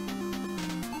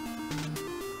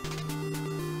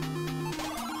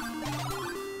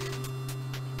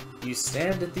 You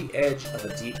stand at the edge of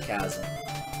a deep chasm.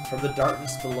 From the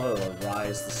darkness below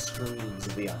arise the screams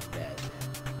of the undead.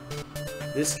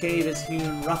 This cave is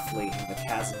hewn roughly in the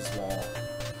chasm's wall.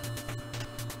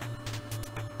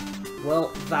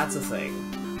 Well, that's a thing.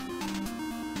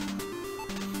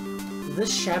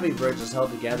 This shabby bridge is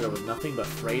held together with nothing but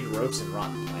frayed ropes and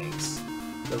rotten planks.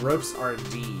 The ropes are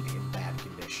indeed in bad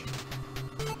condition.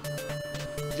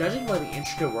 Judging by the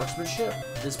intricate workmanship,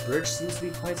 this bridge seems to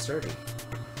be quite sturdy.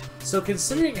 So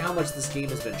considering how much this game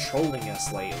has been trolling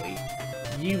us lately,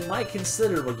 you might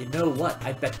consider, well, you know what,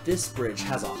 I bet this bridge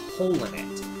has a hole in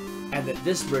it, and that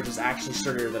this bridge is actually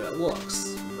sturdier than it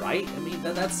looks, right? I mean,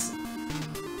 that's...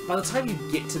 By the time you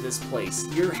get to this place,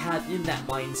 you're in that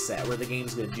mindset where the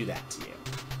game's going to do that to you.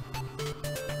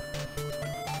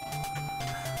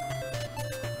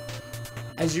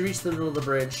 As you reach the middle of the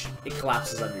bridge, it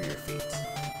collapses under your feet.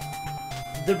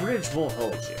 The bridge won't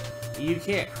hold you. You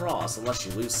can't cross unless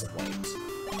you lose some weight.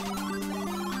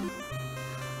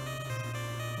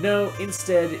 No,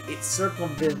 instead, it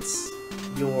circumvents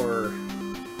your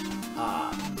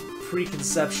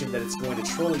preconception that it's going to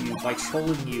troll you by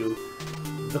trolling you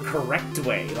the correct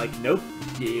way. Like, nope,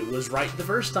 it was right the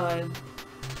first time.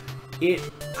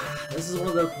 This is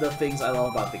one of the things I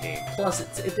love about the game. Plus,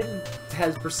 it then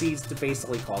proceeds to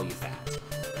basically call you fat.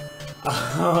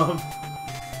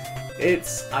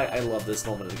 I love this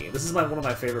moment of the game. This is one of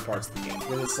my favorite parts of the game.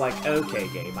 Because it's like, okay,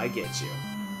 game, I get you.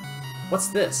 What's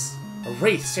this? A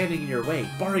wraith standing in your way,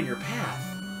 barring your path.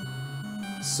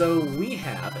 So we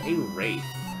have a wraith.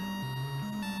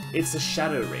 It's a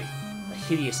shadow wraith, a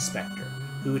hideous specter,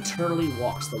 who eternally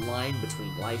walks the line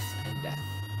between life and death.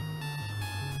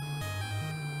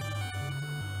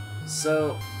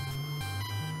 So,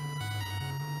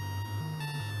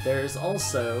 there's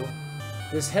also,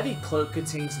 this heavy cloak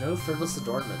contains no frivolous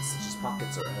adornments such as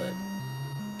pockets or a hood.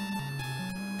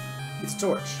 It's a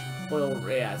torch. Well,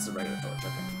 yeah, it's a regular torch,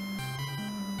 okay.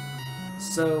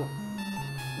 So,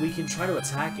 we can try to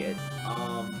attack it.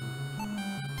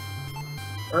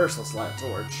 First, let's light a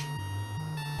torch.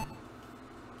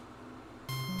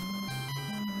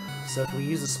 So, can we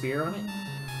use a spear on it?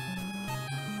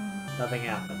 Nothing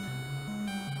happened.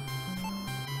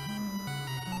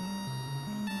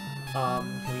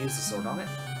 Can we use the sword on it?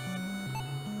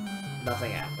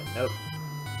 Nothing happened. Nope.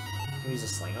 Can we use a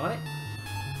sling on it?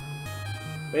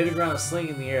 Waving around a sling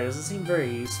in the air doesn't seem very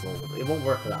useful. It won't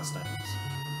work without stones.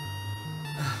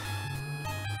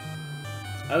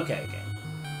 Okay,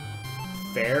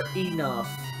 fair enough.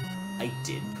 I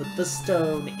did put the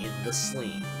stone in the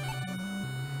sling.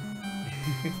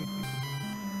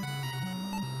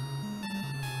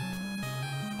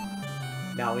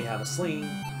 Now we have a sling.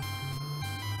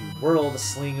 You whirl the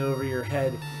sling over your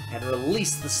head and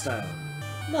release the stone.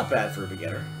 Not bad for a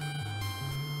beginner.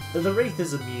 The wraith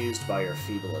is amused by your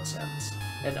feeble attempt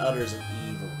and utters an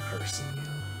evil curse at you.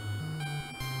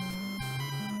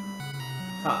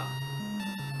 Huh.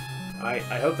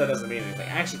 I hope that doesn't mean anything.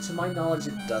 Actually, to my knowledge,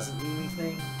 it doesn't mean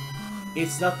anything.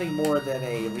 It's nothing more than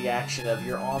a reaction of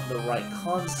you're on the right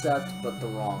concept, but the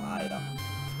wrong item.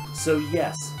 So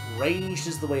yes, ranged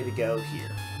is the way to go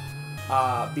here.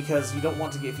 Because you don't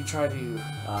want to get, if you try to,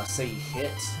 say you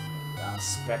hit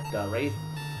Wraith,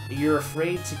 you're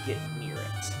afraid to get near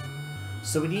it.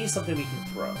 So we need something we can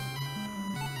throw.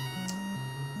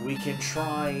 We can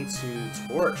try to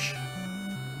torch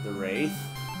the Wraith.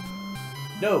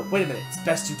 No, wait a minute, it's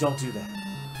best you don't do that.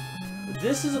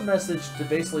 This is a message to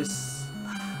basically...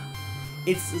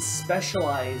 It's a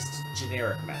specialized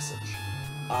generic message.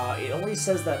 It only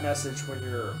says that message when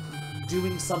you're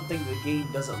doing something the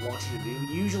game doesn't want you to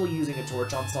do, usually using a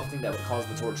torch on something that would cause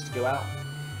the torch to go out.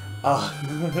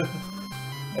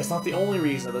 It's not the only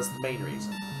reason, that's the main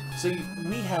reason. So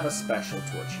we have a special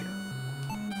torch here.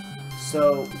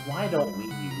 So why don't we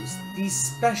use the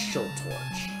special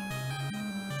torch?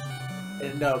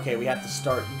 No, okay, we have to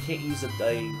start. You can't use a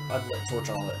unlit torch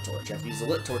on a lit torch. You have to use a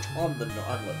lit torch on the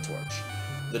unlit torch.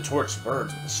 The torch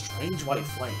burns with a strange white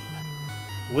flame.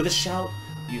 With a shout,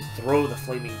 you throw the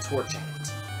flaming torch at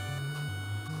it.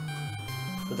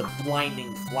 With a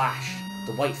blinding flash,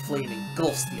 the white flame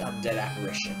engulfs the undead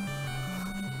apparition.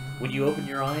 When you open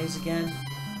your eyes again,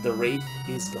 the wraith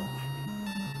is gone.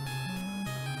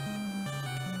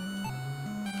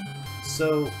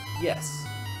 So, yes.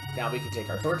 Now we can take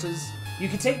our torches. You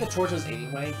can take the torches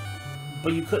anyway,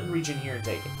 but you couldn't reach in here and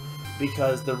take it.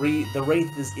 Because the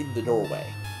wraith is in the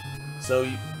doorway. So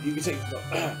you can take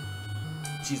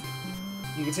excuse me.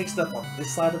 You can take stuff on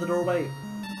this side of the doorway,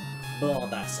 but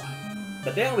on that side.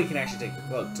 But now we can actually take the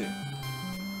cloak too.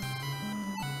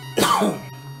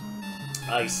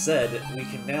 I said we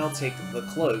can now take the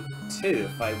cloak too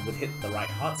if I would hit the right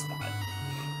hotspot.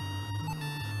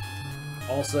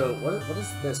 Also, what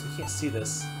is this? We can't see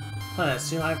this. Huh, it's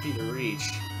too high for you to reach.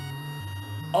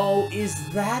 Oh, is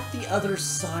that the other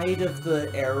side of the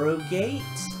arrow gate?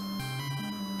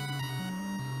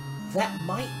 That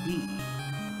might be.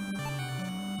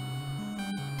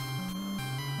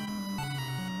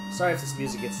 Sorry if this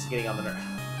music is getting on the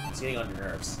it's getting on your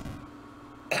nerves.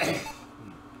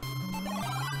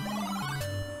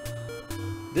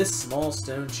 This small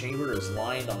stone chamber is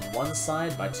lined on one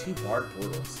side by two barred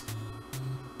portals.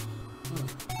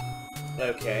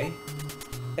 Okay.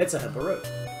 It's a hemp rope.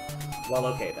 Well,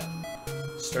 okay then.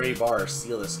 Sturdy bars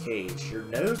seal this cage. Your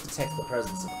nose detects the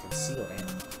presence of a concealed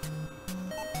animal.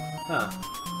 Huh.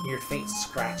 You hear faint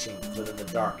scratching within the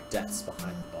dark depths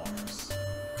behind the bars.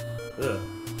 Ugh.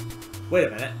 Wait a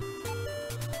minute.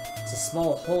 It's a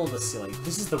small hole in the ceiling.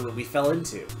 This is the room we fell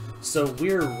into. So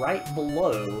we're right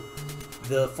below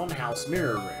the funhouse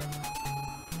mirror room.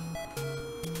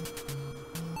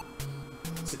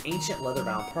 It's an ancient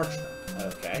leather-bound parchment.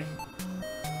 Okay.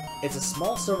 It's a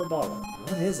small silver bottle.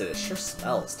 What is it? It sure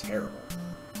smells terrible.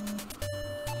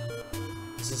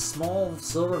 It's a small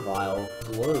silver vial,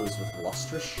 glows with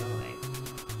lustrous shine.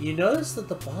 You notice that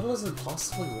the bottle is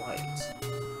impossibly light.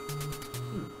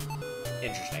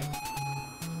 Interesting.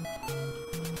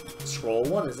 Scroll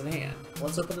 1 is in hand.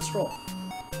 Let's open the scroll.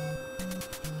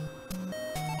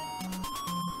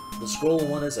 The scroll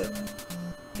 1 is open.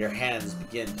 Your hands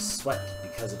begin to sweat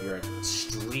because of your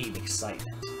extreme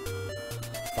excitement.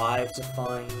 5 to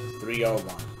find, 3 are 1.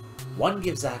 1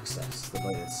 gives access to the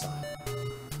Bladed Sun.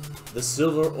 The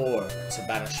Silver Orb to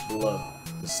banish blow.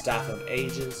 The Staff of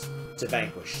Ages to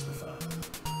vanquish the foe.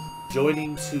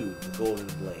 Joining 2, the Golden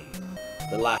Blade.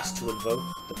 The last to invoke,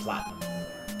 the Platinum Orb.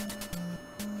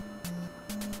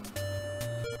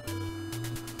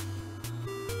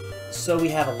 So we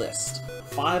have a list.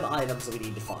 5 items that we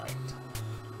need to find.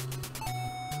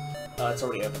 It's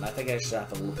already open. I think I should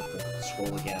have to look at the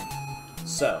scroll again.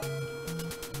 So,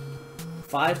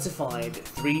 5 to find,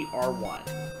 3 are 1.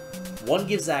 1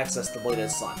 gives access to the Bladed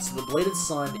Sun. So the Bladed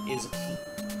Sun is a key.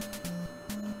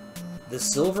 The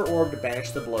Silver Orb to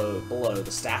banish the blow below.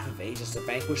 The Staff of Ages to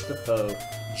vanquish the foe.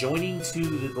 Joining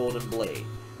 2, the Golden Blade.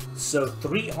 So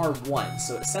 3 are 1.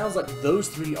 So it sounds like those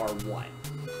 3 are 1.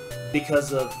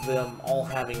 Because of them all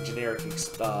having generic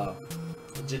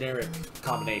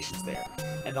combinations there.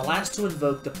 And the last to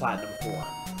invoke the Platinum Horn.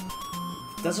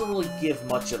 Doesn't really give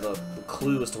much of a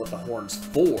clue as to what the horn's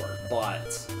for,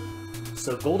 but...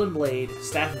 So, Golden Blade,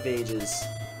 Staff of Ages,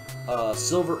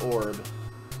 Silver Orb,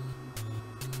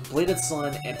 Bladed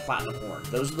Sun, and Platinum Horn.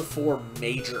 Those are the 4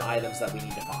 major items that we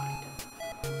need to find.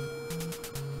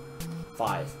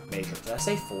 5 major. Did I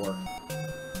say 4?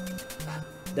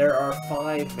 There are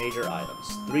 5 major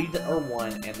items. 3 that are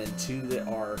 1, and then 2 that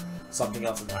are something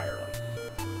else entirely.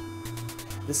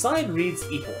 The sign reads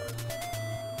Epor.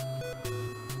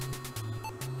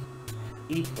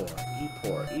 Epor.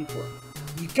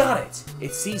 You got it!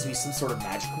 It seems to be some sort of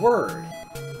magic word.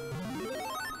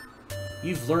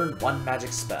 You've learned 1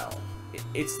 magic spell.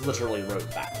 It's literally wrote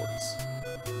backwards.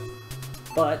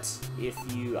 But, if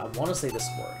you... I want to say this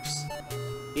works.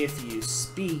 If you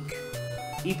speak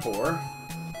Epor,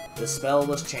 the spell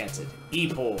was chanted.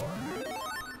 Epor.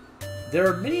 There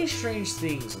are many strange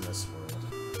things in this world.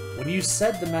 When you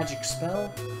said the magic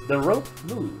spell, the rope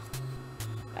moved.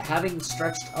 Having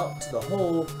stretched up to the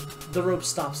hole, the rope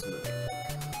stops moving.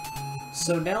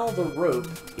 So now the rope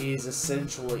is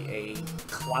essentially a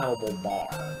climbable bar.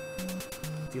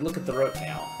 If you look at the rope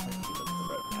now,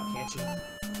 can't you?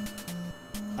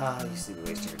 You seem to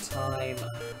be wasting your time.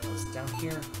 What's down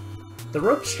here? The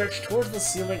rope stretched towards the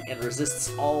ceiling and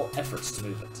resists all efforts to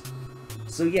move it.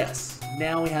 So yes,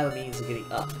 now we have a means of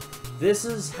getting up. This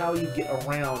is how you get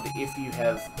around if you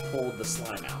have pulled the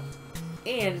slime out.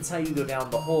 And it's how you go down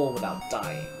the hole without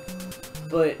dying.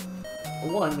 But,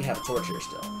 1, we have a torch here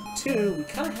still. 2, we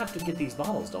kind of have to get these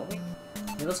bottles, don't we?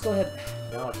 I mean, let's go ahead...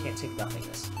 No, I can't take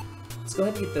nothingness. Let's go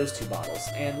ahead and get those 2 bottles.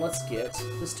 And let's get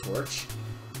this torch.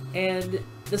 And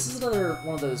this is another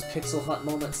one of those pixel hunt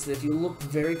moments that if you look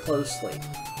very closely,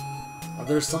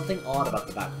 there's something odd about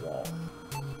the back wall.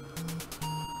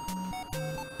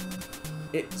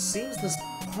 It seems this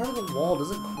part of the wall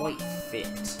doesn't quite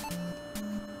fit.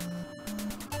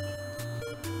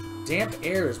 Damp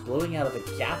air is blowing out of a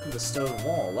gap in the stone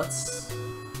wall. Let's...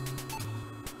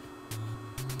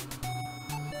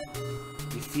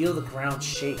 You feel the ground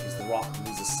shake as the rock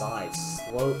moves aside,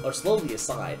 slowly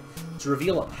aside, to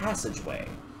reveal a passageway.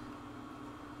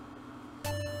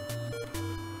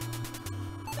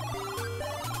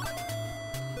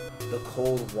 The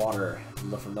cold water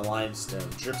from the limestone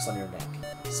drips on your neck,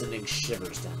 sending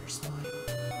shivers down your spine.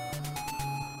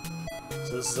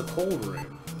 So this is a cold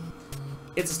room.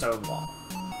 It's a stone wall.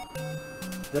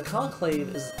 The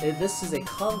conclave is... This is a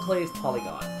concave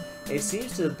polygon. It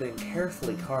seems to have been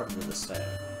carefully carved into the stone.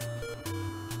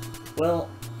 Well...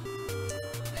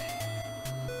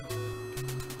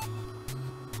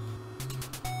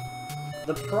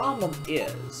 The problem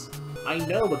is, I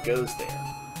know what goes there,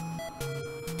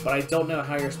 but I don't know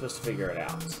how you're supposed to figure it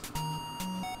out.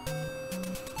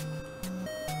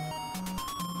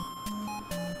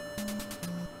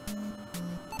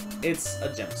 It's a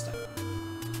gemstone.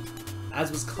 As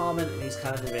was common in these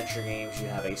kind of adventure games, you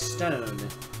have a stone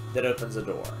that opens a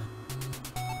door.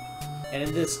 And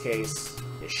in this case,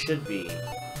 it should be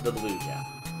the blue gem.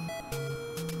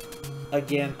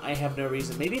 Again, I have no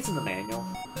reason. Maybe it's in the manual.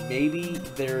 Maybe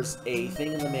there's a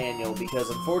thing in the manual, because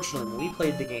unfortunately, when we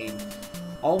played the game,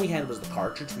 all we had was the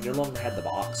cartridge. We no longer had the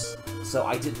box, so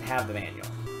I didn't have the manual.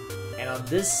 And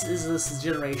this is this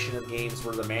generation of games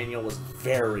where the manual was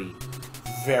very,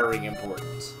 very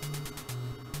important.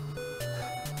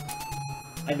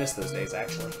 I miss those days,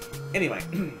 actually. Anyway,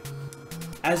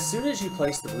 as soon as you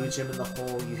place the blue gem in the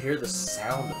hole, you hear the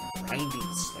sound of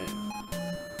grinding stone.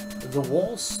 The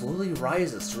wall slowly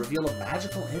rises to reveal a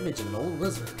magical image of an old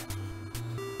lizard.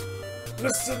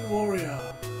 Listen, warrior!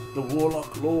 The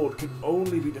Warlock Lord can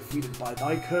only be defeated by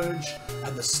thy courage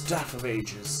and the Staff of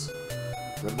Ages.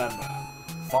 Remember,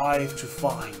 5 to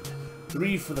find,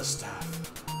 3 for the staff,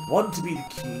 1 to be the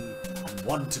key, and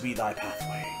 1 to be thy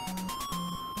pathway.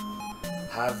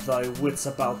 Have thy wits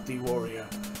about thee, warrior.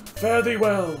 Fare thee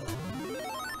well!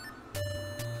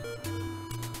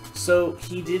 So,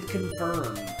 he did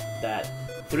confirm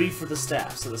that 3 for the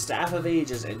staff. So the Staff of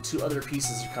Ages and 2 other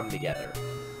pieces are coming together.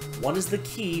 1 is the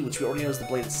key, which we already know is the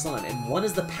Bladed Sun, and 1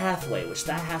 is the pathway, which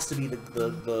that has to be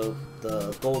the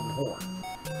Golden Horn.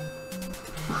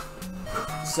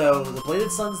 So the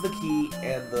Bladed Sun's the key,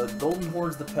 and the Golden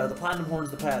Horn's the Platinum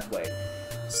Horn's the pathway.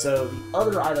 So the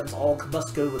other items all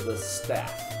must go with the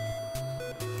staff.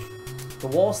 The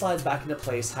wall slides back into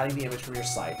place, hiding the image from your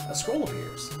sight. A scroll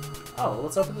appears. Oh, well,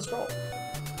 let's open the scroll.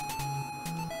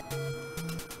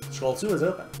 Scroll 2 is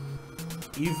open.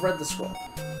 You've read the scroll.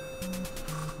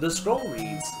 The scroll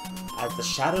reads, "As the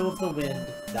shadow of the wind,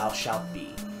 thou shalt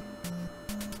be.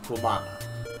 Kumana."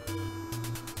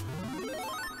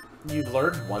 You've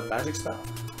learned 1 magic spell.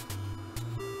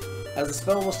 As the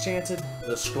spell was chanted,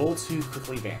 the scroll 2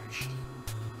 quickly vanished.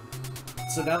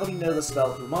 So now that we know the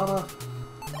spell Humana,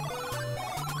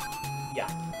 yeah.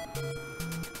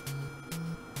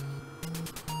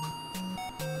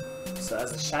 So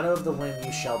as the shadow of the wind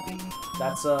you shall be.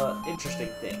 That's a interesting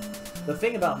thing. The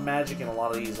thing about magic in a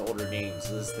lot of these older games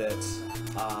is that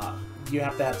you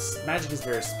have to have... Magic is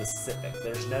very specific.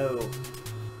 There's no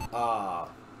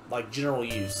like general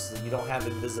use. You don't have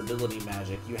invisibility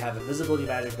magic. You have invisibility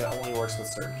magic that only works with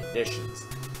certain conditions.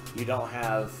 You don't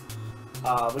have,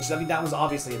 which, I mean, that was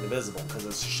obviously invisible because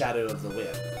it's Shadow of the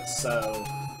Wind. So,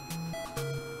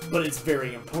 but it's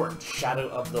very important. Shadow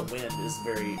of the Wind is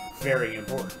very, very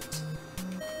important.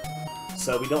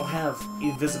 So we don't have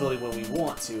invisibility when we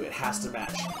want to. It has to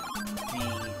match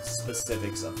the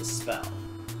specifics of the spell.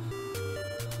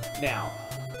 Now,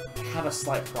 I have a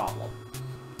slight problem.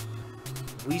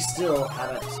 We still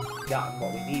haven't gotten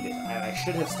what we needed, and I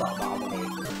should have stopped by on the way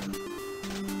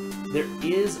through. There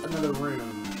is another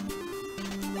room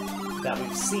that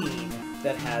we've seen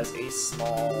that has a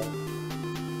small,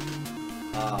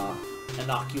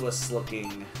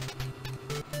 innocuous-looking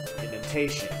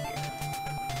indentation here.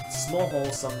 Small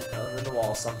hole, some in the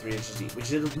wall, some 3 inches deep. We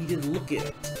didn't look at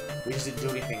it. We just didn't do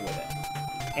anything with it.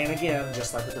 And again,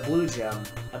 just like with the blue gem,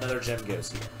 another gem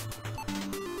goes here.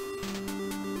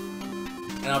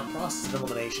 And on process of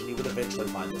elimination, you would eventually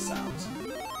find this out.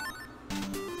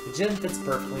 The gem fits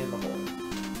perfectly in the hole.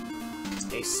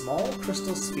 A small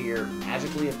crystal sphere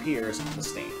magically appears on the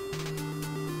stand.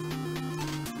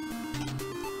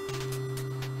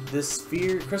 This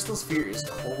crystal sphere is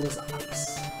cold as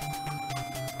ice.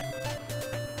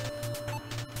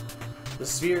 The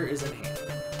sphere is in hand.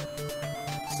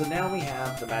 So now we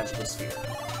have the magical sphere.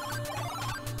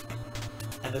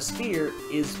 And the sphere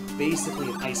is basically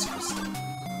an ice crystal.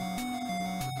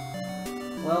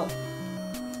 Well,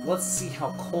 let's see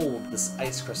how cold this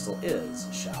ice crystal is,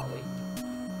 shall we?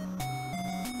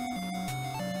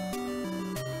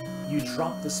 You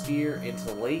drop the sphere into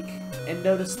the lake and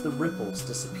notice the ripples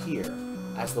disappear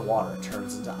as the water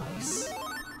turns into ice.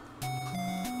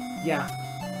 Yeah,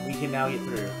 we can now get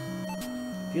through.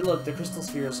 If you look, the crystal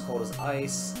sphere is cold as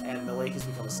ice, and the lake has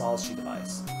become a solid sheet of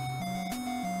ice.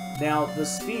 Now, the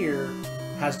sphere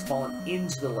has fallen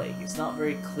into the lake. It's not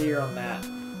very clear on that,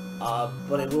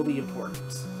 but it will be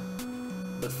important.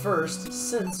 But first,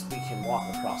 since we can walk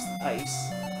across the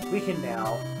ice, we can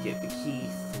now get the key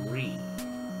 3.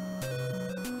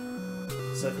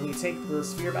 So can we take the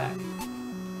sphere back?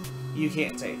 You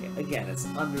can't take it. Again, it's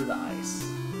under the ice.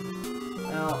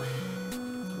 Well,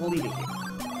 we'll leave it here.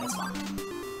 That's fine.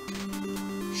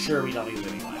 Sure, we don't need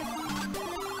it anyway.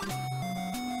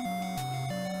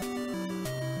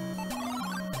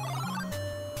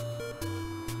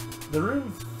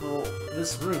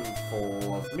 This room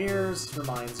full of mirrors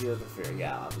reminds you of the fair.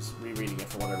 Yeah, I was rereading it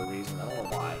for whatever reason. I don't know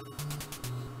why.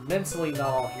 Mentally not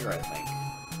all here, I think.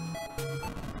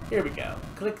 Here we go.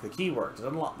 Click the keyword to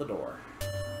unlock the door.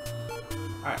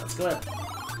 Alright, let's go ahead.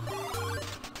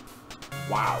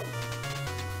 Wow.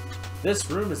 This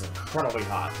room is incredibly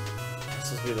hot.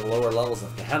 This must be the lower levels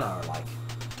of Gehenna are like.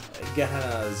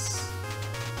 Gehenna's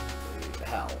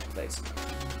hell, basically.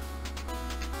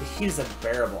 The heat is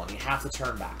unbearable and you have to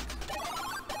turn back.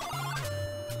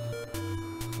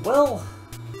 Well,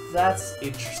 that's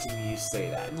interesting you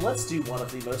say that. And let's do one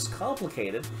of the most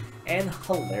complicated and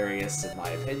hilarious, in my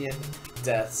opinion,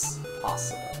 deaths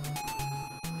possible.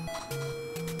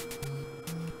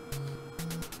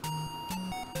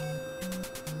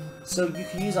 So you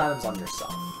can use items on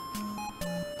yourself.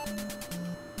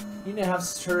 You now have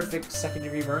terrific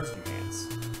second-degree burns in your hands.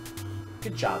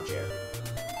 Good job, Jared.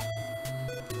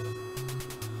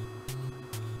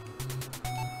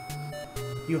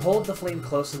 You hold the flame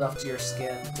close enough to your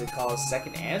skin to cause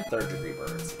second and third degree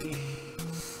burns. Eesh.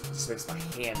 Just makes my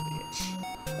hand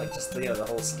itch. Like just, you know, the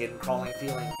whole skin crawling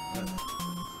feeling.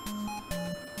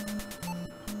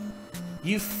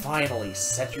 You finally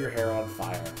set your hair on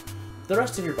fire. The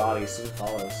rest of your body soon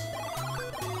follows.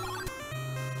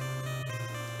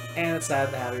 And it's sad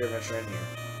to have your adventure in here.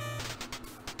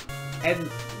 And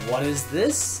what is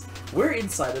this? We're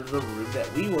inside of the room that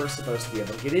we were supposed to be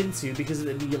able to get into because it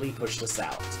immediately pushed us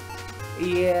out.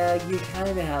 Yeah, you kind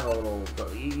of have a little...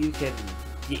 You can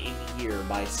get in here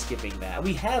by skipping that.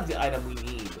 We have the item we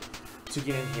need to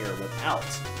get in here without,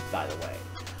 by the way.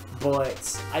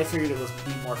 But I figured it would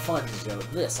be more fun to show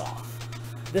this off.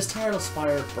 This tireless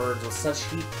fire burns with such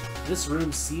heat, this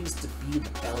room seems to be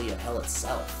the belly of hell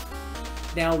itself.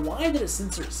 Now, why did it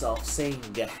censor itself saying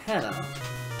Gehenna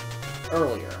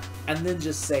earlier, and then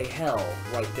just say hell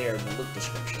right there in the look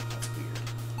description? That's weird.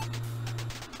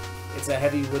 It's a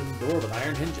heavy wooden door with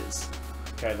iron hinges.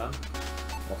 Okay then.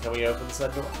 Well, can we open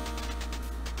said door?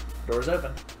 Door's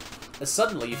open. And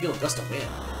suddenly you feel a gust of wind.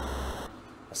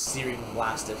 A searing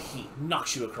blast of heat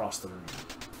knocks you across the room.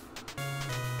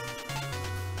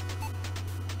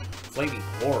 Flaming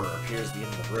horror appears at the end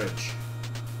of the bridge.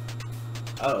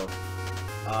 Oh.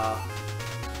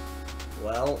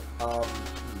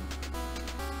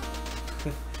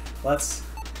 Let's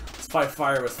fight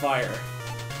fire with fire.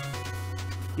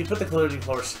 You put the clothing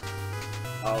close.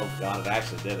 Oh god, it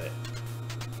actually did it.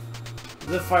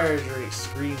 The fire drink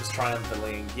screams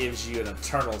triumphantly and gives you an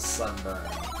eternal sunburn.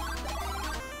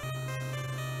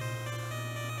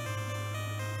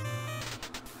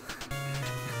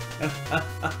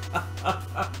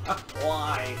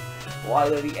 Why? Why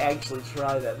did he actually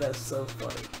try that? That's so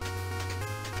funny.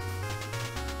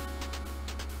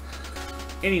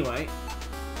 Anyway,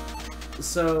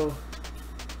 so,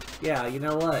 yeah, you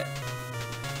know what?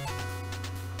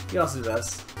 You also do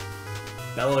this.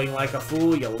 Bellowing like a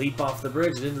fool, you leap off the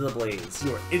bridge and into the blaze.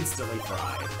 You are instantly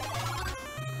fried.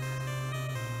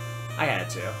 I had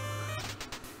to.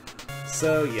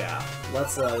 So, yeah,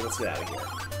 let's get out of here.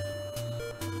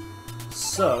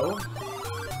 So,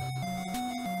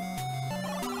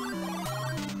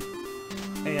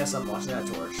 and yes, I'm watching that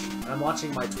torch. I'm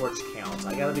watching my torch count.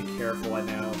 I gotta be careful, I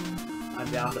know. I'm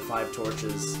down to 5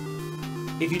 torches.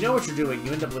 If you know what you're doing,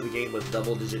 you end up with a game with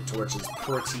double-digit torches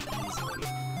pretty easily.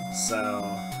 So,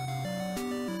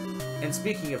 and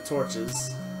speaking of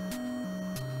torches,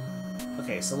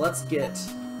 okay, so let's get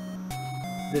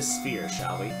this sphere,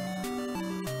 shall we?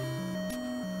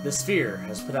 The sphere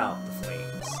has put out the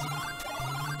flames.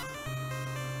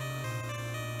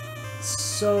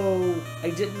 So, I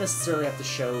didn't necessarily have to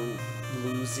show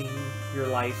losing your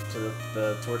life to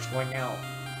the torch going out.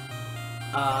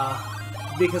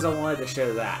 Because I wanted to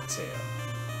show that too.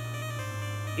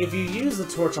 If you use the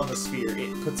torch on the sphere,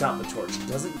 it puts out the torch. It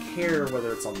doesn't care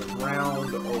whether it's on the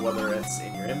ground or whether it's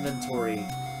in your inventory.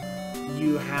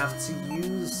 You have to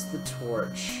use the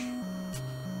torch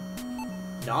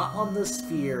not on the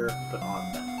sphere, but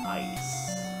on the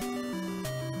ice.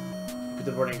 You put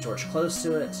the burning torch close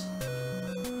to it.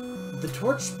 The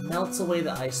torch melts away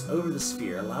the ice over the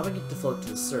sphere, allowing it to float to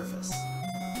the surface.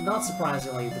 Not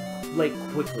surprisingly, the lake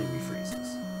quickly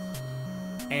refreezes.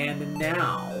 And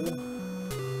now,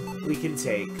 we can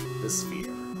take the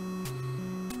sphere.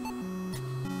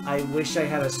 I wish I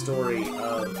had a story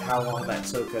of how long that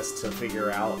took us to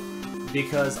figure out,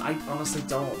 because I honestly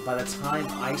don't. By the time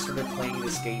I started playing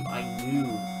this game, I knew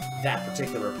that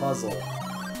particular puzzle.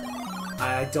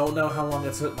 I don't know how long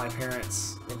it took my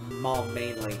parents, mom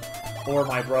mainly, or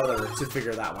my brother to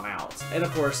figure that one out. And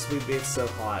of course, it's so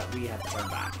hot, we had to turn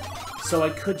back. So I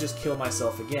could just kill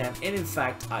myself again, and in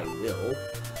fact, I will,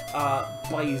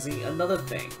 by using another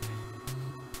thing.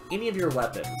 Any of your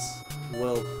weapons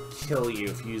will kill you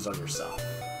if you use on yourself.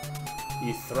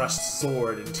 You thrust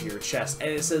sword into your chest,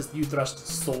 and it says you thrust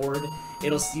sword.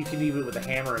 You can leave it with a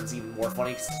hammer, and it's even more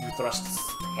funny because you thrust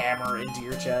hammer into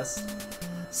your chest.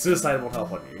 Suicide won't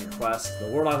help on your quest. The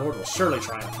Warlord will surely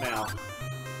triumph now.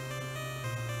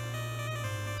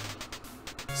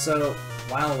 So,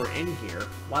 while we're in here,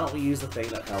 why don't we use the thing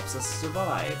that helps us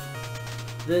survive?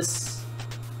 This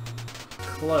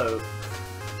cloak.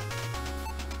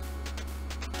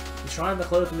 You try on the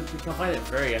cloak and you can find it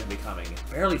very unbecoming. It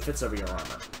barely fits over your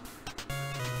armor.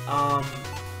 I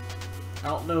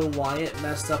don't know why it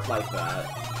messed up like that.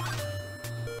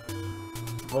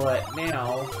 But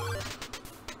now,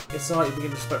 it's not like you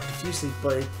begin to sweat profusely,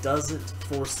 but it doesn't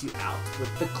force you out.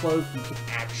 With the cloak, you can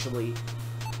actually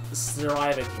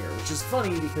survive in here, which is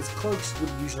funny because cloaks would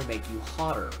usually make you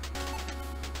hotter.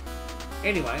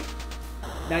 Anyway,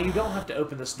 Now, you don't have to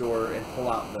open this door and pull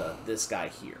out this guy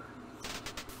here.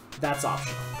 That's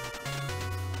optional.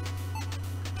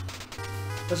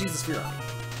 Let's use the sphere on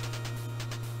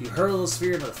you. You hurl the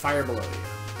sphere into the fire below you.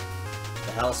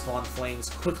 The hellspawn flames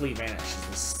quickly vanish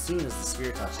as soon as the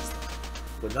sphere touches them.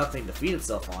 With nothing to feed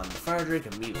itself on, the fire drake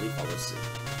immediately follows suit.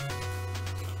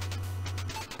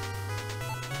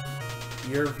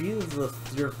 Your view of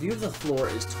the floor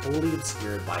is totally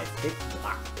obscured by a thick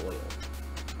black oil.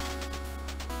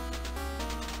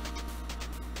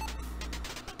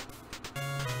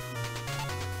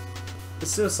 The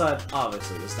suicide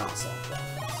obviously does not solve problems.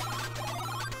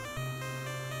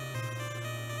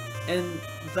 And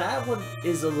that one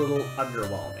is a little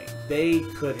underwhelming. They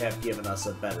could have given us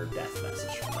a better death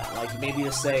message from that. Like, maybe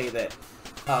to say that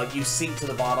you sink to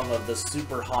the bottom of the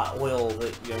super hot oil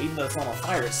that, you know, even though it's not on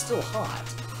fire, it's still hot.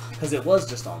 Because it was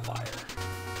just on fire.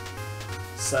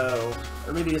 So,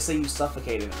 or maybe to say you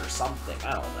suffocated it or something.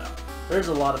 I don't know. There's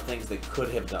a lot of things they could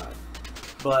have done.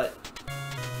 But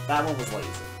that one was lazy.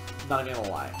 Not even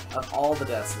gonna lie. Of all the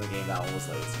deaths in the game, that one was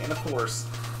lazy. And of course,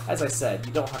 as I said,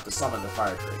 you don't have to summon the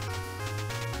fire drake.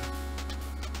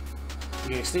 You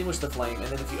can extinguish the flame, and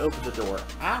then if you open the door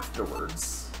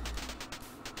afterwards,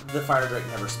 the fire drake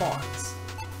never spawns.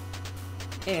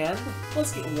 And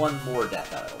let's get one more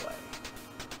death out of the way.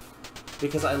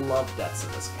 Because I love deaths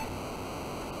in this game.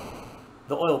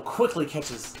 The oil quickly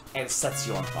catches and sets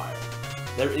you on fire.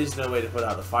 There is no way to put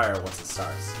out the fire once it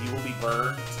starts. You will be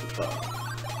burned to the bone.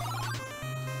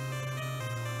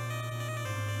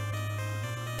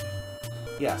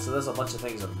 Yeah, so there's a bunch of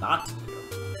things not to do.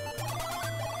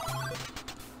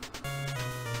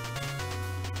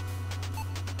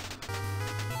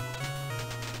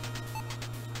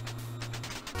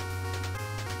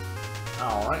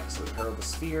 Alright, so we hurled the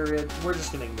sphere in. We're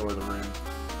just going to ignore the room.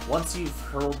 Once you've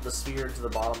hurled the sphere to the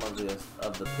bottom of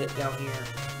the pit down here,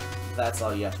 that's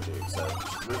all you have to do, so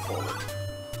just move forward.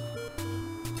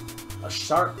 A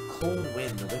sharp, cold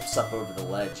wind whips up over the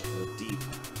ledge of a deep,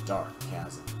 dark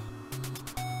chasm.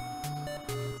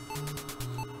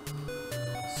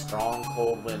 A strong,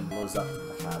 cold wind blows up from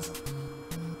the chasm.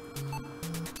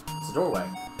 It's a doorway.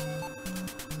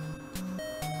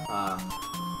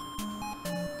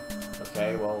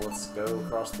 Okay, well, let's go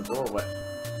across the doorway.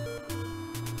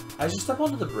 As you step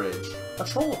onto the bridge, a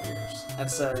troll appears and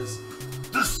says,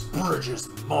 "This bridge is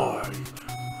mine.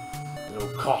 It'll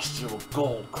cost you a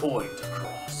gold coin to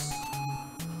cross."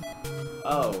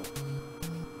 Oh.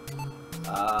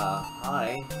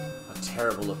 Hi. A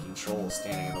terrible-looking troll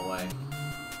standing in the way.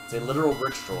 It's a literal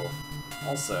bridge troll.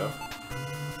 Also.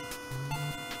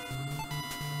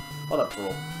 What up,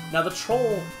 troll? Now, the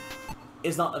troll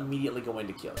is not immediately going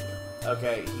to kill you.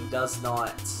 Okay? He does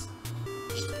not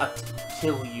just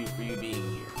kill you for you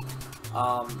being here.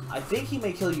 I think he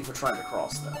may kill you for trying to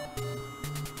cross, though.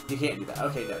 You can't do that.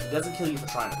 Okay, no. He doesn't kill you for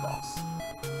trying to cross.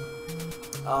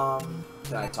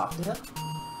 Can I talk to him?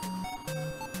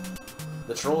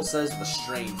 The troll says with a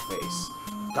strained face,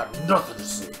 "Got nothing to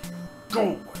say. Go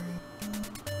away."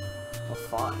 Well,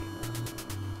 fine.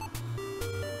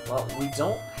 Well, we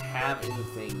don't have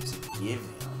anything to give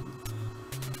him.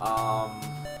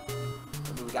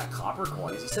 We got copper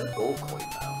coins. He said gold coin,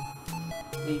 though.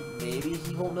 Maybe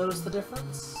he won't notice the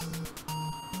difference?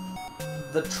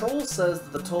 The troll says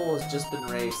that the toll has just been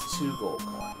raised 2 gold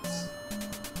coins.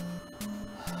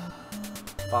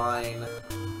 Fine.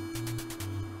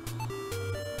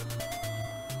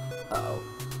 Uh-oh.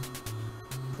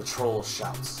 The troll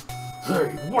shouts,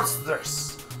 "Hey, what's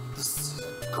this? This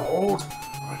isn't gold?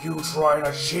 Are you trying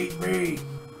to cheat me?"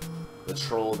 The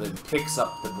troll then picks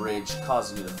up the bridge,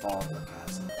 causing you to fall into the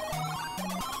chasm.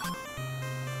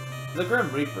 The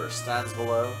Grim Reaper stands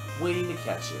below, waiting to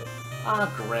catch you. Ah,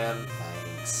 Grim,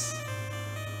 thanks.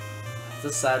 It's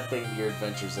a sad thing your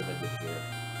adventures have ended here.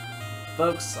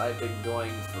 Folks, I've been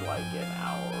going for like an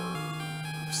hour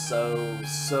or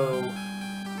so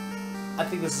I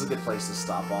think this is a good place to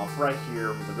stop off, right here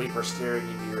with the Reaper staring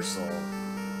into your soul.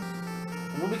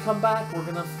 And when we come back, we're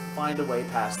gonna find a way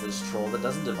past this troll that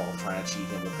doesn't involve trying to cheat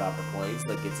him with copper coins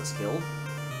that gets us killed.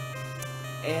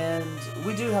 And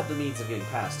we do have the means of getting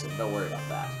past him, don't worry about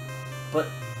that. But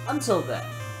until then,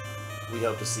 we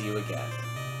hope to see you again.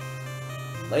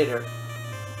 Later.